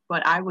it.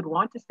 But I would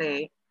want to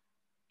say,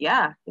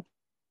 yeah,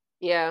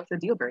 it's a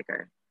deal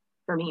breaker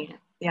for me.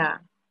 Yeah.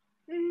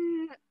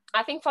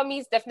 I think for me,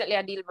 it's definitely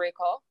a deal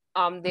breaker.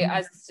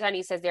 As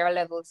Shani says, there are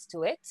levels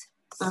to it.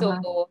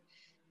 So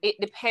it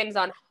depends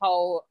on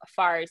how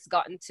far it's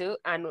gotten to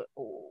and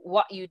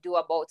what you do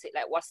about it.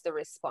 Like, what's the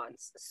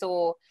response?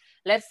 So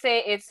let's say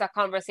it's a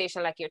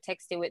conversation, like you're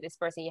texting with this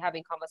person, you're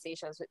having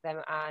conversations with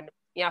them, and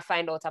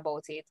find out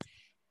about it.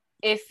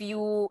 If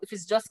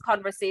it's just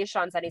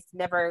conversations and it's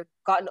never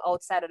gotten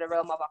outside of the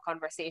realm of a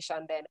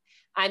conversation, then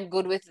I'm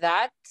good with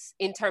that.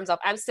 In terms of,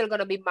 I'm still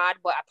gonna be mad,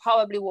 but I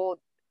probably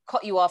won't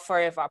cut you off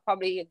forever. I'll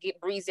probably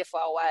get breezy for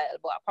a while,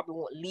 but I probably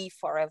won't leave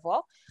forever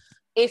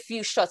if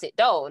you shut it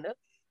down.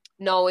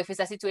 Now, if it's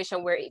a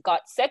situation where it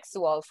got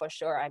sexual, for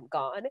sure, I'm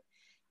gone.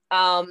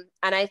 And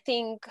I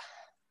think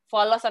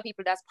for lots of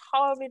people, that's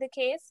probably the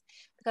case,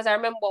 because I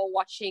remember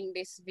watching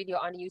this video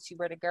on YouTube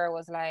where the girl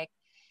was like,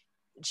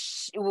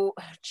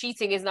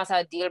 cheating is not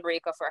a deal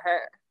breaker for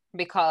her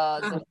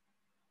because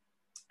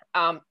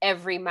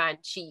every man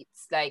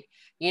cheats. Like,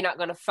 you're not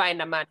gonna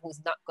find a man who's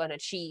not gonna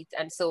cheat,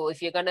 and so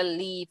if you're gonna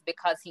leave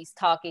because he's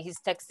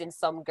texting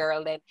some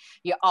girl, then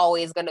you're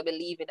always gonna be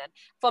leaving. And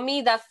for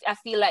me, that I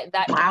feel like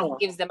that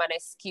gives them an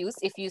excuse.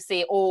 If you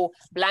say, oh,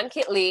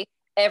 blanketly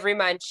every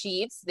man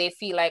cheats, they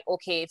feel like,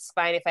 okay, it's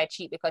fine if I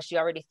cheat because she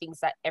already thinks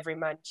that every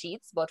man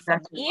cheats. But for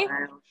me,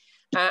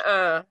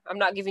 I'm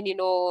not giving you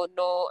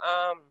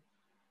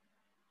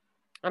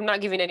I'm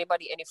not giving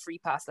anybody any free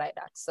pass like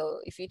that. So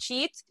if you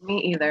cheat, me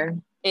either,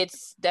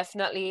 it's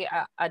definitely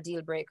a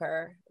deal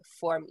breaker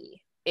for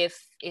me.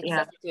 If it's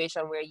a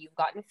situation where you've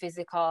gotten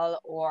physical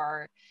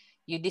or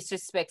you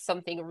disrespect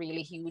something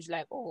really huge,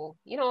 like,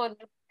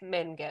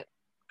 men get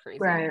crazy.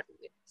 Right.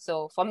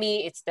 So for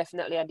me, it's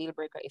definitely a deal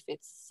breaker if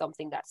it's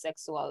something that's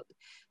sexual.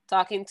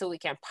 Talking to, we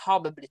can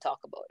probably talk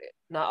about it.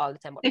 Not all the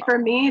time. For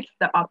me, it's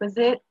the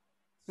opposite.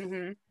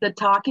 The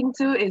talking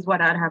to is what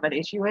I'd have an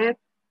issue with,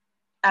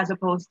 as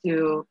opposed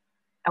to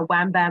a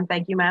wham bam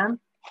thank you ma'am.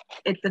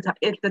 It's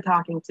the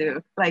talking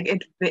to, like,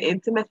 it's the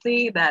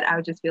intimacy that I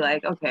would just be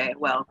like, okay,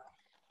 well,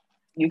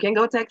 you can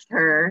go text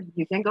her,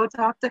 you can go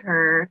talk to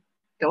her,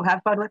 go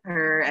have fun with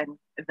her, and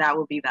that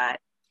will be that.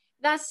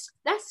 That's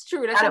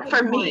true.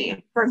 For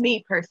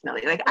me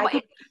personally, like,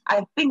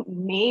 I think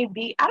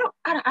maybe I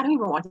don't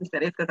even want to say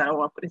this because I don't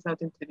want to put this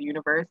out into the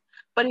universe.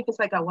 But if it's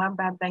like a wham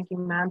bam thank you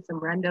ma'am, some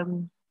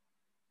random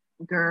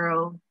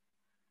girl,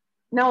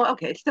 no,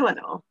 okay, still a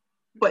no.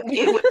 But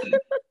it would be,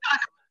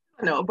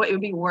 no, but it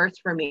would be worse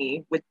for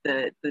me with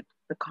the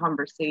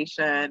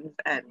conversations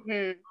and.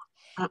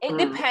 It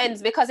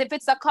depends, because if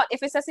it's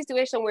a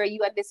situation where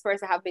you and this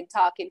person have been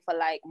talking for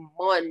like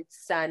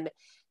months and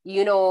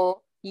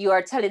you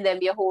are telling them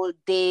your whole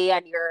day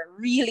and you're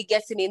really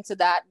getting into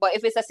that, but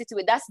if it's a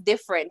situation, that's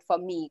different for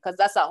me because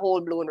that's a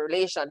whole blown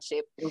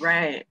relationship,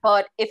 right?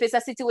 But if it's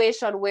a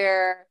situation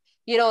where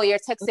you're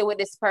texting with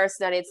this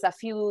person and it's a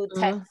few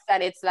texts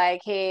and it's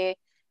like, hey,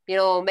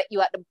 met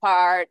you at the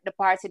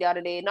party the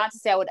other day. Not to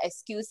say I would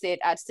excuse it,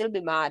 I'd still be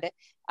mad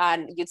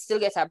and you'd still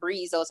get a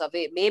breeze out of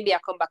it. Maybe I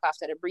come back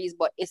after the breeze,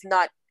 but it's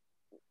not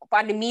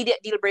an immediate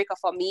deal breaker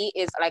for me.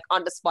 Is like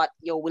on the spot,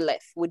 we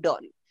left, we're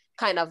done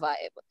kind of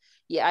vibe.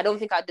 Yeah, I don't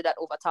think I'd do that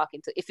over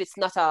talking to if it's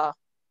not a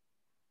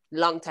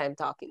long time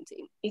talking to.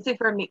 You see,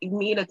 for me,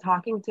 the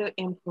talking to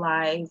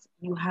implies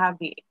you have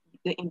the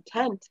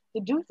intent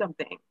to do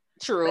something.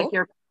 True.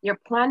 Like you're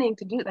planning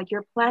to do, like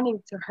you're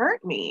planning to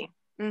hurt me.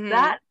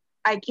 That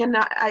I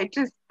cannot.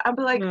 I'll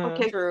be like,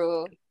 okay,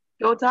 true.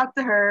 Go talk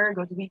to her.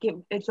 Go to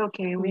weekend. It's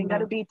okay. We ain't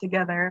gotta be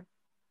together.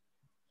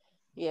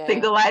 Yeah.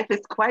 Single life is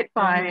quite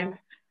fine.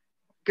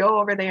 Go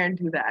over there and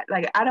do that.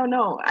 Like, I don't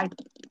know.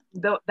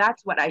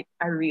 That's what I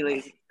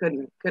really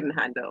couldn't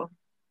handle.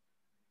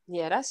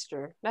 Yeah, that's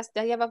true.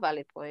 You have a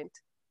valid point.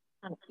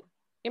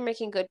 You're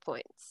making good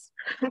points.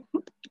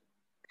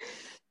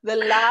 The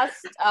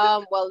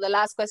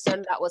last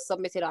question that was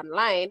submitted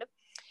online.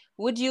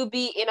 Would you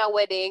be in a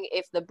wedding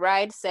if the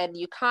bride said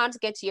you can't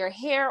get your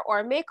hair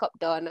or makeup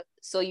done,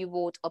 so you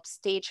won't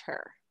upstage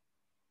her?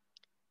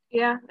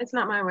 Yeah, it's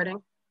not my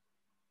wedding.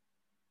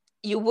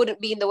 You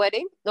wouldn't be in the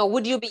wedding? No,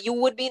 would you be? You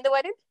would be in the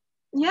wedding?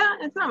 Yeah,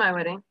 it's not my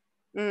wedding.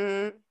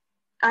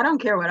 I don't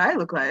care what I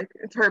look like.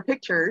 It's her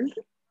pictures.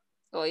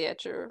 Oh yeah,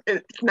 true.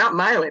 It's not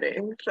my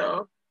wedding,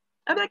 so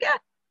I'm like, yeah.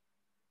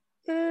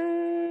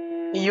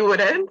 You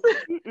wouldn't?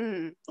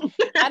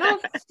 I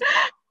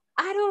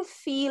don't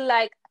feel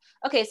like.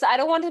 Okay, so I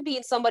don't want to be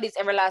in somebody's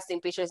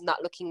everlasting pictures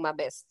not looking my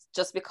best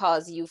just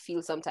because you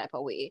feel some type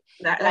of way.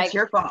 That's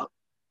your fault.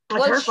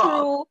 That's her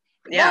fault.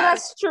 Yeah, no,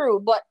 that's true.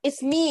 But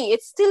it's me.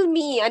 It's still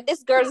me. And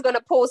this girl's going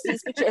to post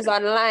these pictures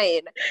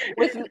online.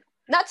 With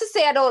not to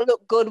say I don't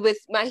look good with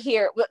my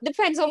hair.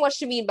 Depends on what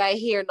she means by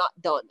hair not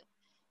done.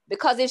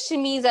 Because if she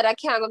means that I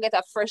can't go get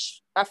a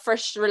fresh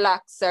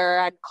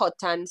relaxer and cut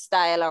and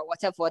style or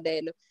whatever,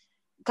 then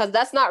because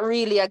that's not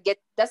really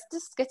that's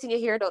just getting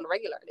your hair done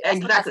regularly. That's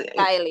exactly.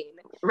 Styling.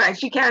 Right.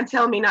 She can't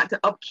tell me not to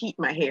upkeep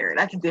my hair.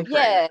 That's different.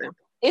 Yeah.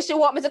 If she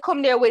want me to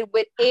come there with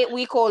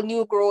 8-week-old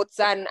new growths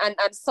and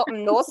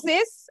something, no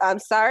sis, I'm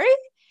sorry.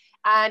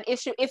 And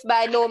if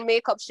by no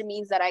makeup she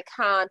means that I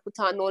can't put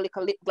on no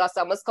little lip gloss,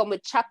 I must come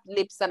with chapped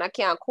lips and I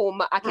can't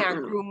groom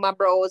my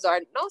brows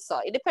or no, so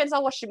it depends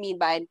on what she mean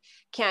by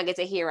can't get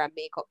a hair and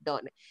makeup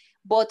done.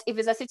 But if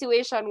it's a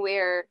situation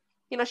where,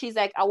 you know, she's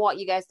like, I want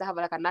you guys to have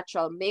like a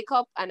natural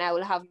makeup and I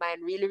will have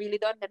mine really, really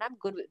done, then I'm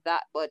good with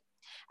that. But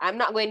I'm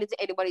not going into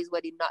anybody's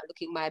wedding not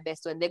looking my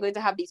best when they're going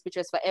to have these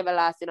pictures for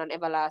everlasting and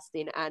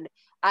everlasting. And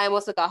I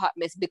must look a hot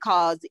mess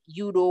because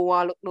you don't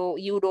want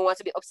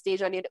to be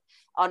upstage and you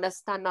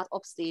understand not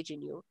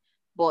upstaging you.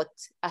 But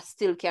I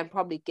still can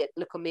probably get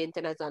look of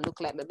maintenance and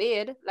look like my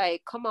maid.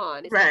 Like, come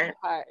on, it's not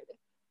hard.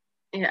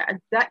 Yeah,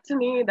 that to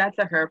me, that's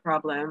her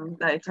problem.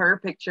 Like, it's her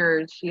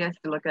pictures. She has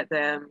to look at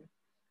them.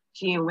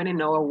 She ain't winning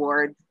no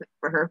awards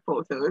for her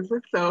photos,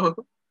 so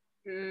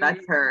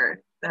that's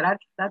her.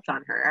 That's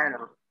on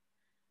her.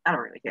 I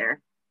don't really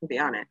care, to be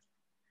honest.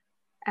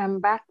 I'm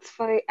back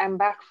for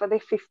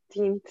the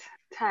 15th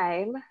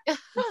time.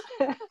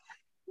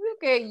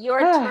 Okay,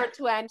 your turn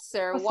to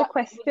answer. What's what the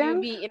question? would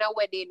you be in a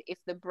wedding if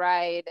the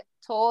bride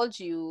told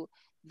you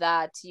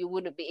that you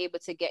wouldn't be able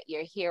to get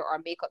your hair or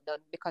makeup done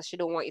because she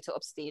don't want you to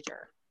upstage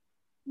her?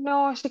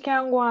 No, she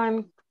can't go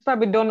on.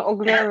 Probably done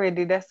ugly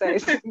already. That's why.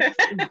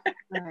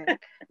 Right.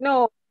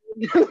 No.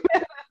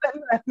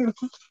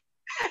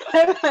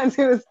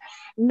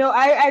 No,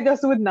 I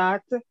just would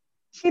not.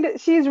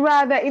 She's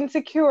rather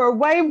insecure.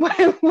 Why you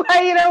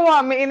don't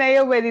want me in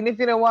your wedding if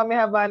you don't want me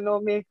have on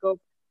no makeup?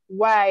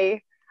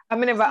 Why? I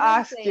mean, never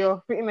asked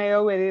you in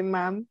your wedding,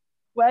 ma'am.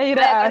 Why you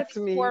don't ask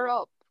me?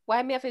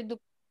 Why me have to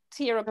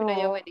tear up in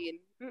your wedding?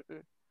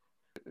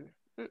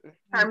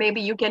 Or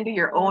maybe you can do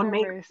your own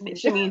makeup.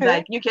 She means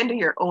like you can do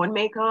your own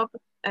makeup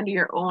and do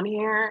your own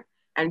hair,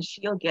 and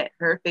she'll get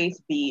her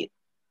face beat,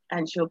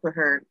 and she'll put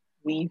her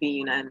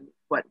weaving and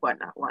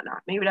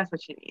whatnot. Maybe that's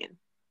what she means.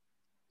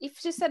 If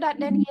she said that,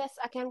 then yes,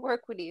 I can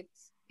work with it.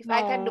 If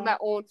I can do my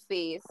own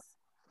face,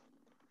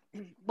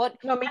 but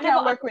no, me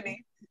can't work with it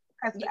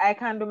because I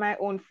can't do my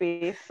own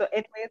face. So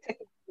it will take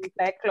it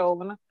like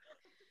clown.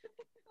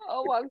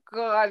 Oh my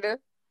god.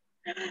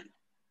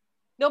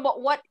 No,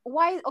 but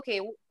why?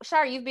 Okay,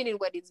 Shari, you've been in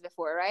weddings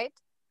before, right?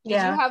 Did you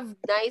have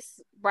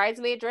nice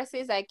bridesmaid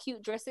dresses, like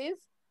cute dresses?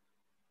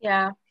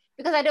 Yeah.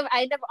 Because I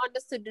never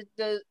understood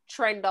the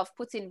trend of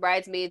putting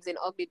bridesmaids in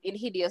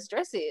hideous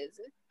dresses.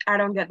 I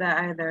don't get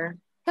that either.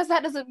 Because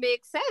that doesn't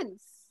make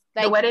sense.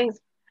 Like, the weddings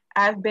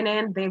I've been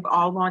in, they've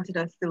all wanted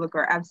us to look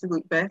our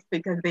absolute best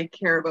because they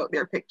care about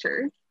their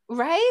pictures.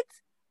 Right?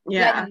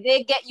 Yeah. Like,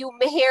 they get you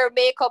hair,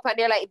 makeup, and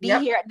they're like, be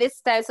here at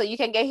this time so you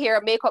can get hair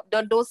and makeup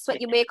done. Don't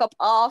sweat your makeup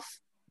off.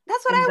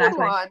 That's what I would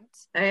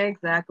want.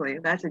 Exactly.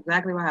 That's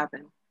exactly what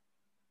happened.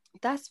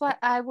 That's what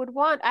I would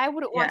want. I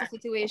wouldn't want a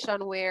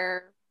situation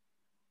where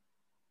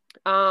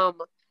I'm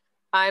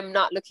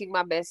not looking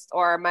my best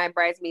or my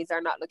bridesmaids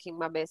are not looking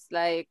my best,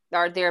 like,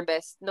 or their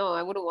best. No,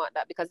 I wouldn't want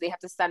that because they have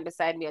to stand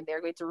beside me and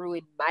they're going to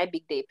ruin my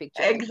big day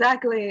picture.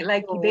 Exactly.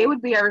 Like, they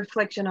would be a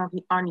reflection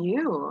on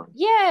you.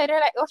 Yeah, they're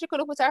like, oh, she could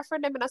have put our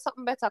friend them in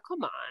something better.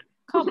 Come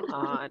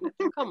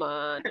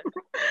on.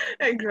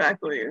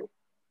 Exactly.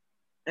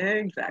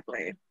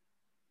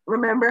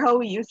 Remember how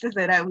we used to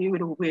say that we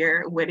would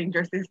wear wedding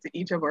dresses to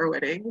each of our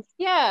weddings?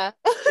 Yeah.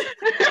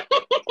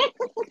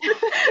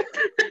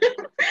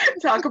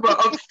 Talk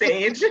about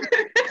upstage.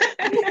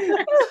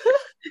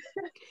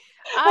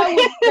 I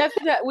would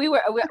definitely. We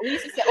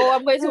used to say, "Oh,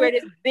 I'm going to wear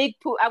this big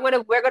pool.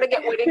 We're gonna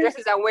get wedding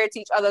dresses and wear to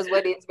each other's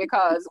weddings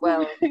because,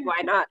 well,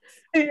 why not?"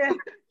 Yeah.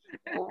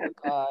 Oh my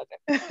god.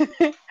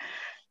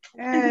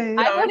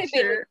 I've only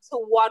been to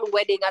one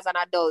wedding as an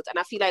adult, and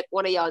I feel like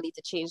one of y'all need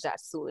to change that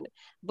soon.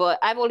 But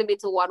I've only been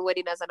to one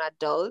wedding as an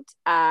adult,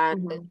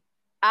 and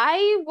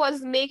I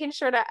was making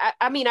sure that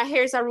I mean,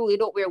 here's a rule: you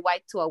don't wear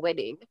white to a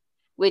wedding,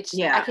 which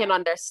I can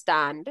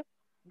understand.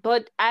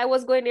 But I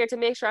was going there to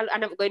make sure I'm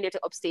not going there to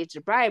upstage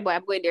the bride, but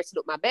I'm going there to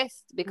look my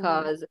best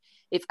because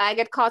if I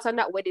get caught on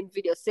that wedding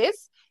video,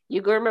 sis,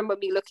 you're going to remember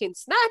me looking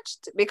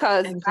snatched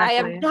because I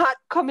am not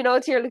coming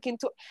out here looking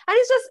to, and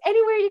it's just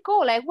anywhere you go.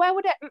 Like, why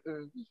would that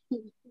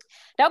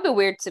would be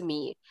weird to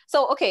me.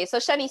 So, okay. So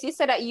Shanice, you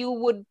said that you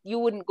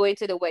wouldn't go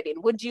into the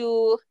wedding. Would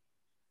you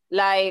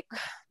like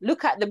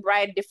look at the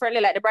bride differently?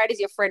 Like, the bride is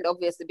your friend,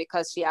 obviously,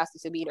 because she asked you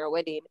to be in her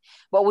wedding,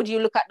 but would you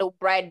look at the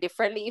bride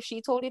differently if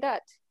she told you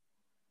that?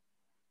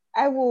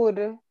 I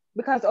would,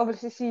 because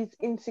obviously she's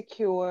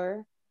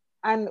insecure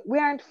and we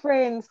aren't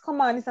friends.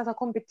 Come on, it's not a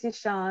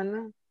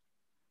competition.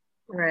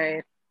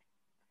 Right.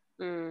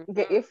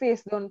 Get your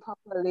face done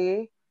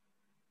properly.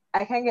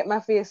 I can get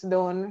my face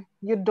done.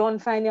 You don't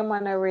find your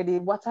man already.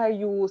 What are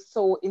you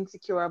so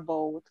insecure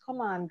about?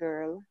 Come on,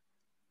 girl.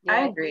 Yeah,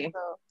 I agree.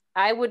 So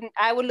I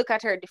would look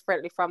at her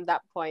differently from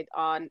that point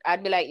on.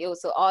 I'd be like, yo,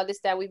 so all this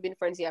time we've been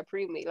friends here,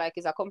 pre-me, like,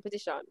 it's a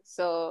competition.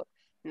 So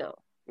no.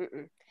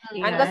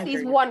 Yeah, and because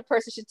he's one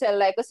person should tell,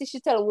 like, she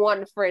should tell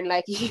one friend,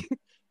 like,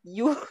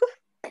 you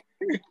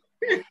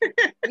can,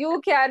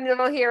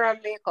 hair and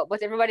makeup,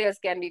 but everybody else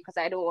can be, because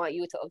I don't want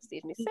you to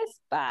upstage me. Sis,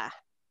 bah.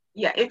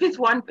 Yeah,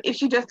 if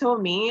she just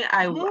told me,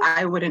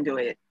 I wouldn't do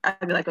it.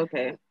 I'd be like,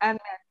 okay. And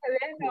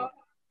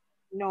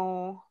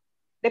no,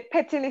 the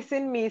pettiness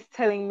in me is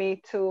telling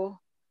me to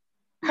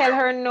tell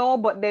her no,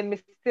 but then me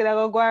still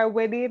gonna go to her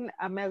wedding.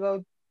 I'm gonna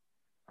go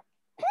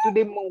to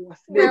the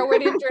most. Wear a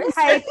wedding dress.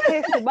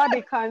 Tightest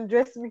body con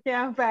dress we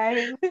can find.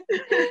 In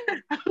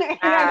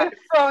the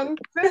front.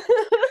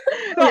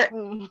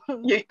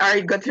 You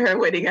are go to her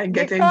wedding and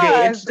get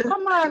engaged.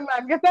 Come on,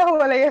 man, get a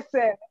hold of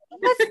yourself.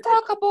 Let's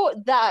talk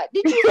about that.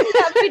 Did you see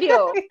that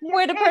video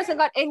where the person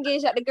got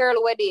engaged at the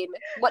girl wedding,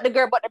 but the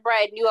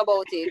bride knew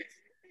about it?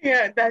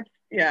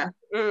 Yeah.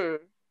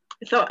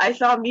 So I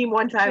saw a meme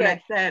one time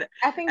that said,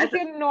 I think if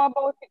you know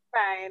about it,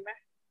 fine.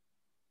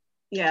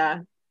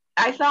 Yeah.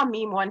 I saw a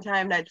meme one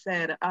time that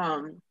said,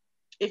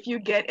 if you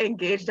get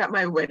engaged at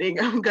my wedding,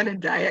 I'm gonna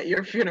die at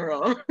your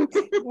funeral.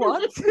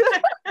 What?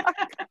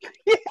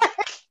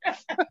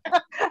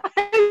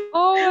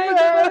 Oh my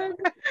God.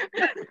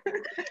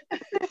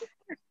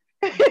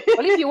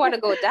 Well, if you want to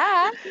go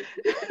die,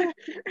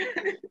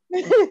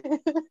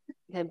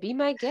 then be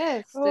my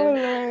guest. Oh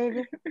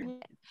Lord.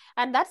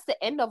 And that's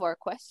the end of our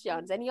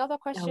questions. Any other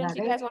questions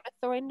you guys want to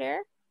throw in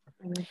there?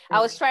 I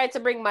was trying to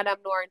bring Madame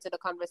Noor into the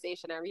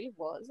conversation. I really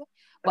was,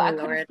 but I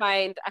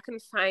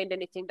couldn't find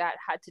anything that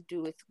had to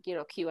do with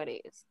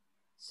Q&As.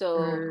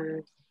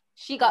 So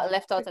she got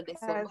left out of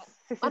this one.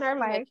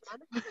 Honorable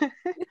mention.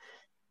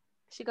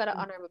 She got an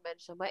honorable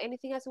mention. But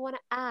anything else you want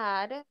to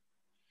add?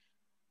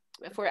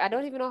 I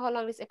don't even know how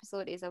long this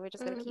episode is, and we're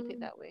just gonna keep it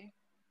that way.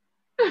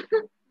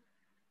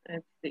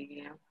 Let's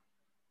see.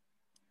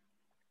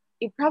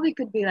 It probably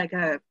could be like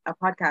a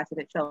podcast in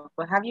itself.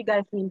 But have you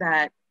guys seen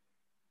that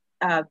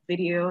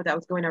video that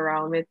was going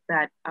around with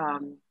that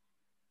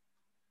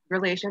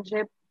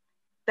relationship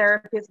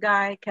therapist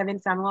guy, Kevin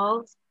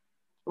Samuels,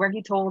 where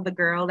he told the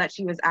girl that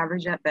she was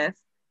average at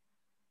best?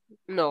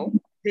 No.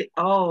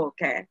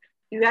 Okay.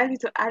 You guys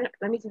need to.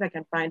 Let me see if I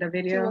can find a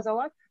video. She was a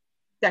what?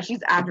 That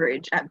she's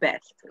average at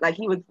best. Like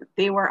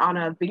they were on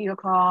a video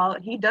call.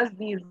 He does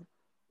these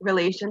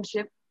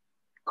relationship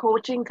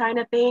coaching kind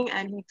of thing,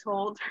 and he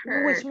told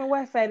her. Which my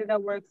website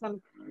that works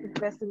on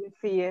best in the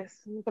face.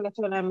 You can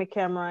turn on my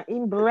camera.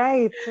 In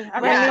bright.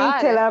 I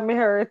mean, tell her me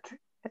hurt.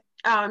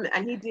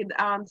 And he did.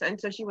 And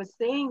so she was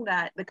saying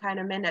that the kind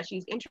of men that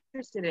she's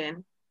interested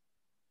in,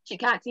 she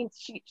can't seem.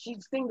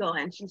 She's single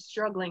and she's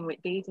struggling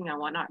with dating and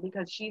whatnot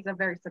because she's a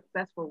very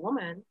successful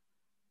woman.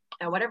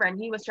 And whatever, and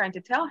he was trying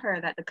to tell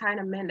her that the kind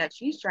of men that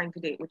she's trying to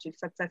date, which is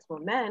successful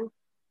men,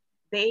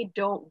 they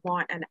don't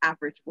want an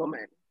average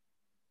woman.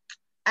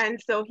 And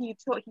so he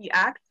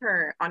asked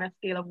her on a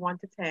scale of 1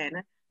 to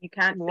 10, you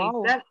can't say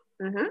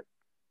 7.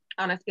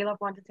 On a scale of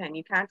 1 to 10,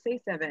 you can't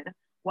say 7.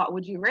 What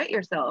would you rate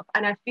yourself?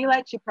 And I feel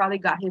like she probably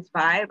got his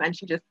vibe, and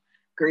she just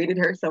graded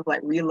herself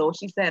like real low.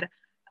 She said,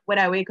 when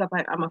I wake up,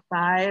 I'm a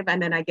 5,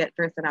 and then I get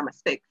dressed and I'm a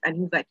 6. And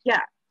he's like,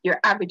 yeah, you're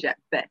average at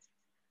best.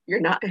 You're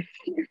not.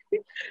 You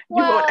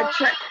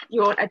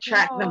won't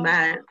attract the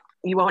man.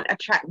 You won't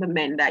attract the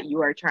men that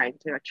you are trying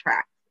to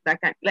attract.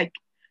 That kind, like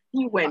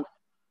he went.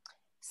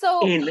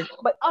 So,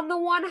 but on the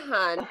one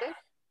hand,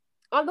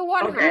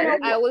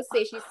 I will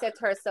say she set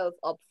herself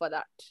up for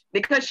that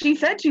because she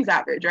said she's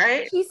average,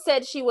 right? She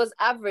said she was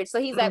average, so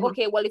he's like,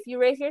 okay, well, if you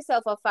rate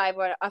yourself a 5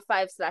 or a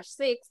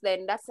 5/6,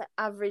 then that's an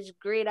average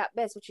grade at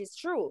best, which is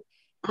true.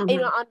 On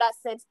that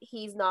sense,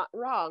 he's not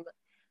wrong.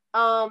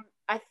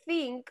 I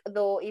think,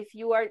 though, if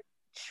you are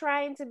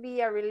trying to be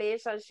a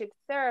relationship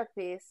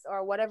therapist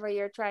or whatever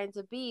you're trying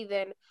to be,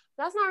 then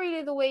that's not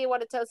really the way you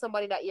want to tell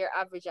somebody that you're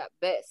average at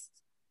best.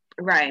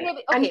 Right.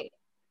 Maybe, okay,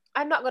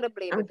 I'm not going to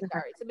blame him,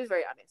 sorry, to be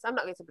very honest. I'm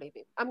not going to blame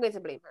him. I'm going to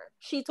blame her.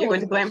 She told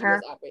him she was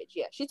average.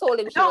 Yeah, she told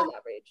him she was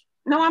average.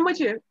 No, I'm with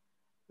you.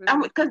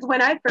 Because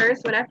when I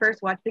first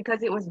watched,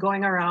 because it was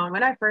going around,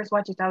 when I first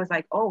watched it, I was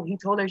like, oh, he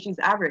told her she's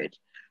average.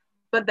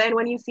 But then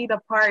when you see the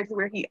parts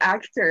where he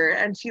asked her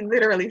and she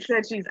literally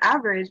said she's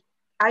average,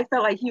 I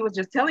felt like he was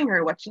just telling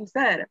her what she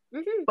said.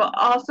 But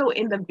also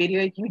in the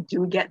video, you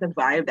do get the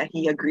vibe that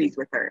he agrees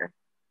with her.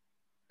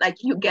 Like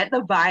you get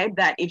the vibe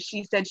that if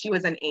she said she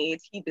was an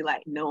 8, he'd be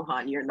like, no,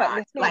 hon, you're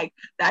not. Like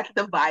that's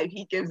the vibe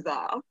he gives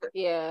off.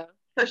 Yeah.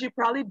 So she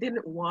probably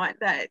didn't want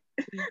that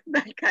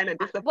kind of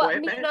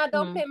disappointment. But me not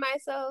don't pay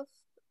myself.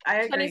 I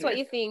agree. Tell us what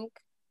you think.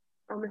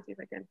 I'm gonna see if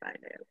I can find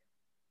it.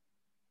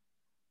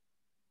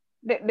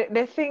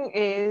 The thing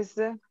is,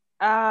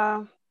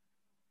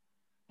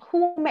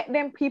 who make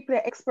them people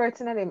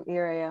experts in them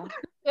area?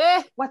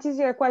 What is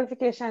your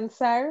qualification,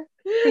 sir?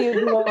 You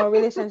do a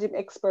relationship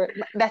expert.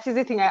 That is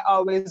the thing I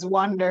always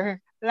wonder.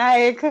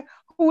 Like,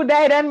 who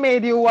died and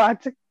made you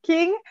what?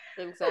 King?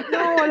 Exactly.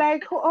 No,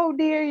 like, how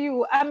dare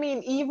you? I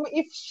mean, even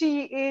if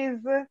she is,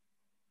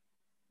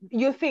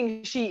 you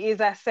think she is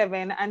a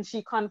 7 and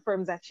she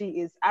confirms that she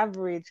is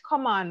average.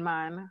 Come on,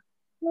 man.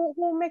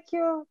 Who make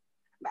you?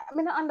 I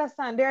mean, I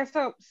understand. There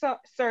are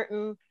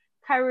certain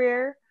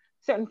career,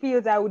 certain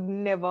fields I would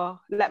never,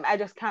 like, I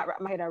just can't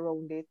wrap my head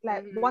around it.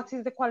 Like, what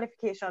is the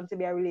qualification to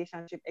be a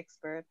relationship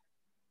expert?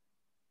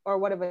 Or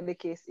whatever the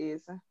case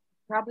is.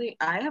 Probably,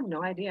 I have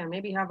no idea.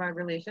 Maybe have a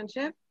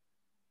relationship.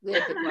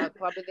 Yeah,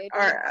 probably they do.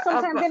 Or,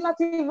 sometimes they're not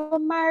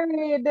even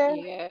married.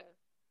 Yeah.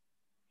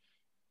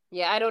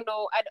 Yeah, I don't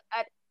know.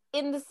 I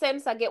in the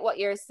sense I get what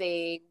you're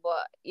saying,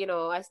 but you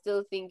know, I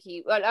still think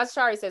well, as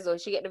Shari says, though,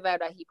 she get the vibe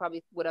that he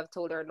probably would have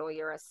told her, no,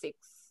 you're a 6.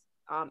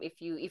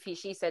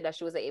 She said that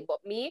she was an 8. But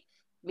me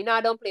now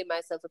I don't play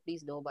myself to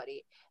please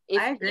nobody.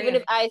 Even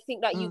if I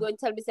think that you're going to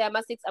tell me say I'm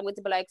a 6, I'm going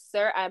to be like,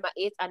 sir, I'm a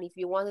 8, and if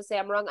you want to say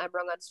I'm wrong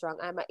and strong.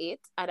 I'm a 8,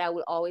 and I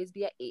will always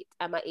be a 8.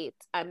 I'm a 8.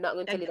 I'm not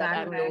going to tell you that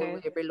I'm nowhere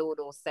below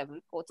those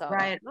 7.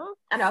 Right. No?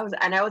 And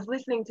I was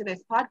listening to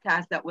this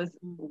podcast that was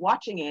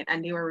watching it,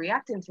 and they were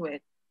reacting to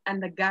it.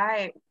 And the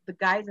guys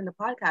in the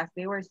podcast,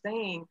 they were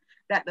saying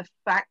that the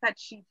fact that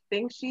she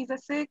thinks she's a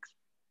 6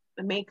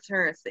 makes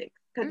her a 6.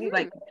 Because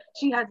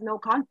she has no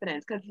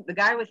confidence. Because the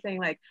guy was saying,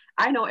 like,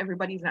 I know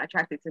everybody's not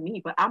attracted to me,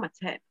 but I'm a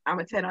 10. I'm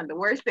a 10 on the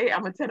worst day.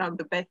 I'm a 10 on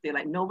the best day.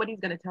 Like, nobody's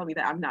going to tell me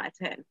that I'm not a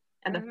 10.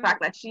 And the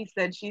fact that she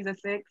said she's a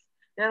 6,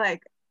 they're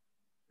like,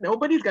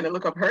 nobody's going to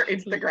look up her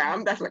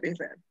Instagram. That's what they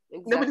said.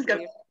 Exactly. Nobody's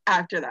going to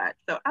after that.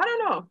 So I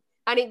don't know.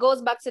 And it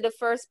goes back to the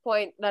first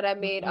point that I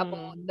made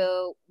about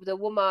the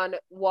woman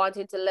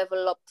wanting to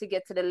level up to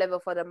get to the level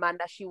for the man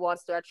that she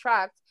wants to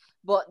attract.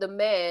 But the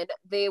men,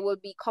 they will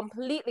be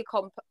completely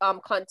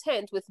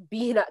content with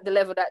being at the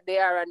level that they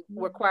are and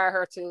require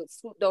her to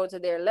swoop down to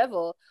their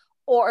level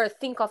or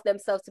think of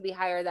themselves to be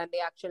higher than they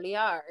actually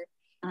are.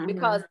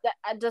 Because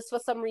just for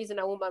some reason,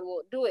 a woman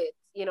won't do it.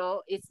 You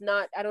know, it's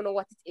not, I don't know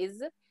what it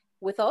is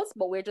with us,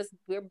 but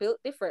we're built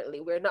differently.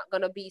 We're not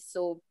going to be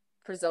so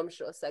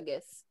presumptuous, I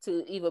guess,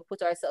 to even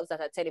put ourselves at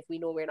a 10 if we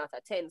know we're not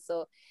a 10.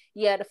 So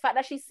yeah, the fact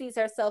that she sees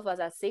herself as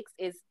a 6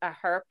 is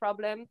her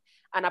problem,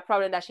 and a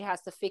problem that she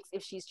has to fix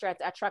if she's trying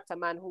to attract a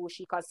man who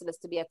she considers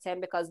to be a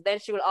 10, because then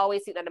she will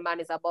always think that the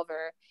man is above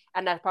her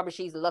and that probably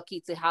she's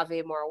lucky to have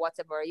him or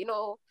whatever, you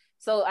know.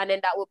 So, and then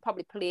that will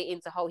probably play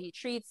into how he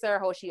treats her,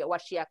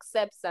 what she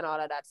accepts and all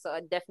of that. So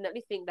I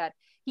definitely think that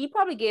he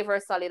probably gave her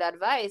solid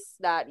advice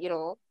that, you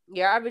know,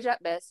 you're average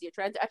at best, you're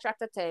trying to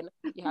attract a 10,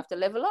 you have to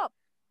level up.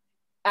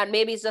 And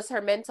maybe it's just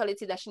her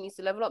mentality that she needs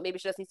to level up. Maybe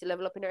she just needs to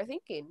level up in her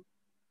thinking.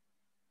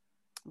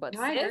 But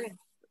no, I agree.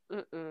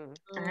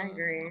 I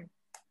agree.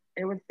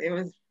 It was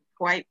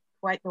quite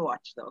the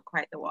watch, though.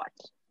 Quite the watch.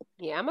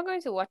 Yeah, I'm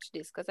going to watch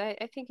this because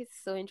I think it's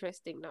so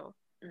interesting now.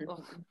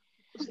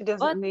 She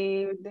doesn't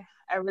need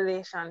a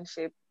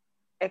relationship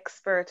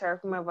expert or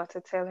whomever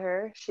to tell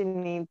her. She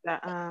needs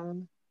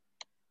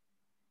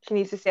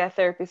to see a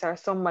therapist or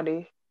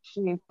somebody.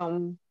 She needs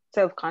some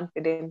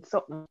self-confidence,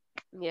 something.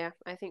 Yeah,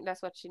 I think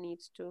that's what she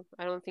needs to.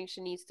 I don't think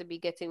she needs to be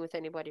getting with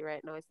anybody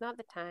right now. It's not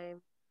the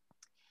time.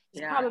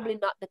 It's probably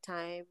not the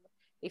time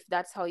if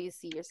that's how you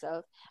see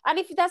yourself. And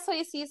if that's how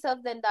you see yourself,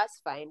 then that's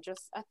fine.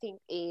 Just, I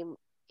think, aim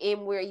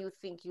where you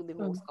think you'll be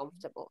most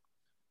comfortable.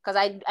 Because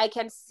I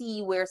can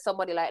see where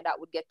somebody like that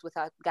would get with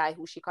a guy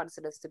who she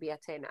considers to be a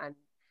 10 and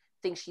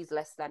think she's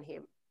less than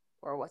him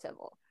or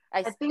whatever.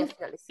 I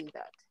definitely see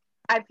that.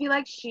 I feel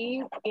like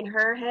she, in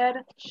her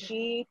head,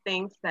 she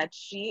thinks that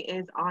she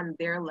is on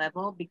their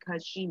level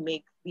because she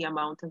makes the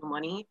amount of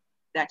money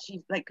that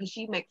she's like, because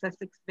she makes a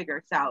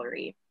 6-figure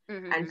salary.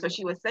 And so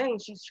she was saying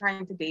she's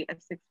trying to date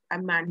a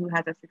man who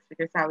has a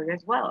 6-figure salary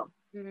as well.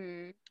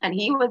 And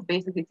he was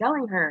basically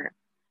telling her,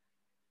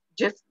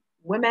 just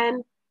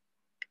women,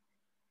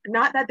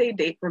 not that they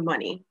date for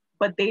money,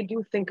 but they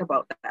do think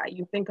about that.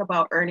 You think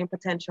about earning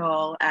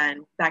potential and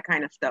that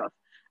kind of stuff.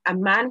 A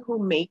man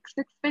who makes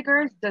 6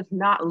 figures does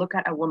not look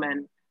at a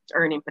woman's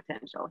earning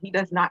potential. He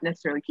does not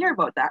necessarily care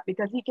about that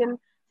because he can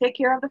take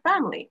care of the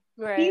family.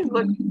 Right. He's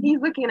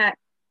looking at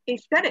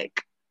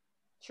aesthetic.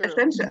 True.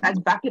 Essentially, as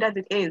vapid as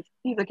it is,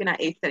 he's looking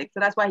at aesthetic. So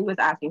that's why he was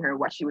asking her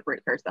what she would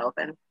rate herself,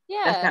 and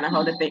that's kind of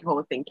how the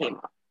whole thing came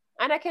up.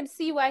 And I can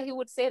see why he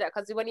would say that,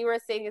 because when you were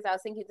saying this, I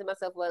was thinking to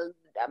myself, well,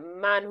 a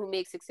man who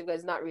makes 6 figures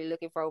is not really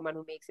looking for a woman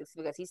who makes 6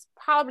 figures. He's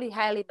probably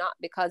highly not,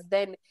 because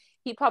then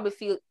he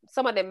probably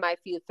some of them might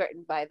feel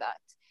threatened by that.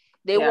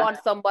 They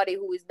want somebody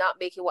who is not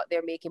making what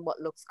they're making but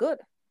looks good,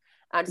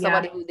 and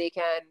somebody who they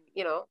can,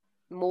 you know,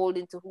 mold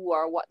into who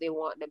or what they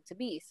want them to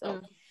be. So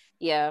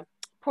yeah,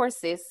 poor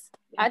sis.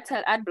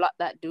 I'd block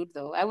that dude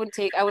though. I wouldn't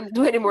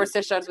do any more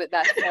sessions with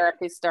that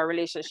therapist or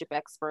relationship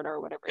expert or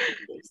whatever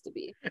he needs to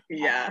be.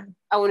 Yeah.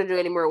 I wouldn't do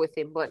any more with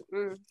him, but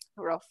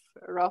rough.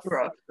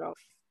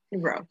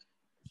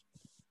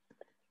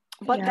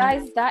 But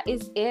guys, that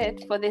is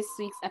it for this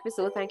week's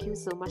episode. Thank you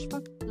so much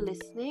for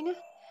listening.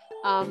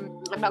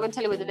 I'm not going to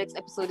tell you when the next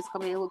episode is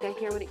coming. We'll get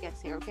here when it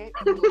gets here, okay?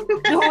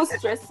 Don't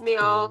stress me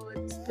out.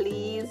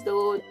 Please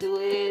don't do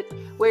it.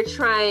 We're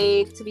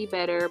trying to be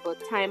better,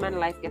 but time and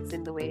life gets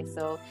in the way.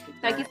 So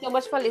thank you so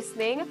much for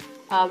listening.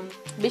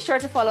 Be sure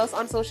to follow us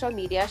on social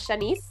media.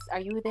 Shanice, are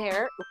you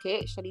there?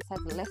 Okay, Shanice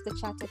has left the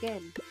chat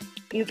again.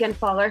 You can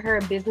follow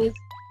her business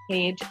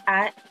page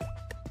at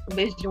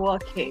Visual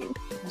King.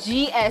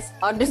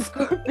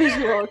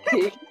 GS_Visual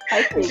King.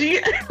 I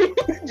think.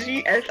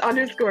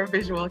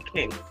 GS_Visual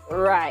King.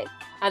 Right.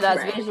 And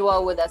that's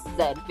visual with a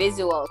Z.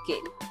 Visual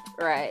King.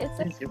 Right.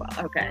 Visual.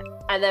 Okay.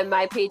 And then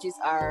my pages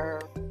are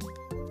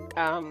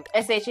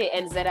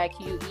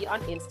SHANZIQE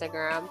on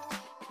Instagram.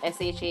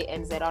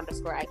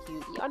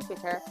 SHANZ_IQE on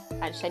Twitter,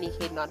 and Shani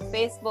Caden on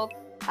Facebook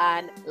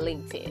and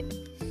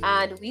LinkedIn.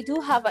 And we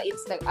do have a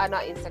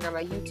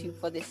YouTube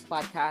for this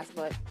podcast,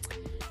 but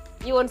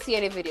you won't see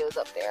any videos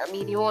up there. I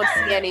mean, you won't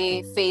see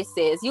any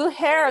faces. You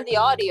hear the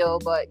audio,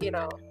 but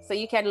so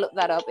you can look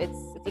that up. I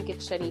think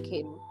it's Shani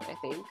Caden. I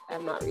think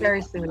I'm not really.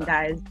 Very soon,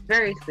 guys.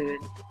 Very soon.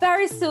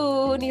 Very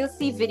soon, you'll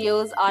see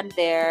videos on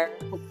there.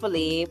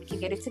 Hopefully, we can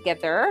get it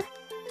together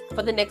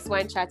for the next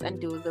wine chat and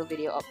do the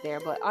video up there.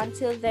 But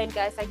until then,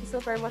 guys, thank you so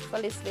very much for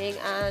listening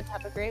and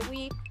have a great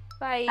week.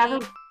 Bye.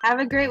 Have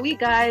a great week,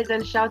 guys,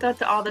 and shout out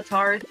to all the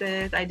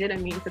Tauruses. I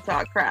didn't mean to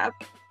talk crap.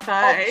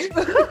 Bye.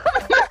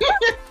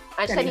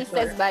 And Shani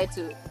says bye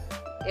too.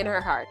 In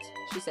her heart,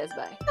 she says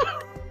bye.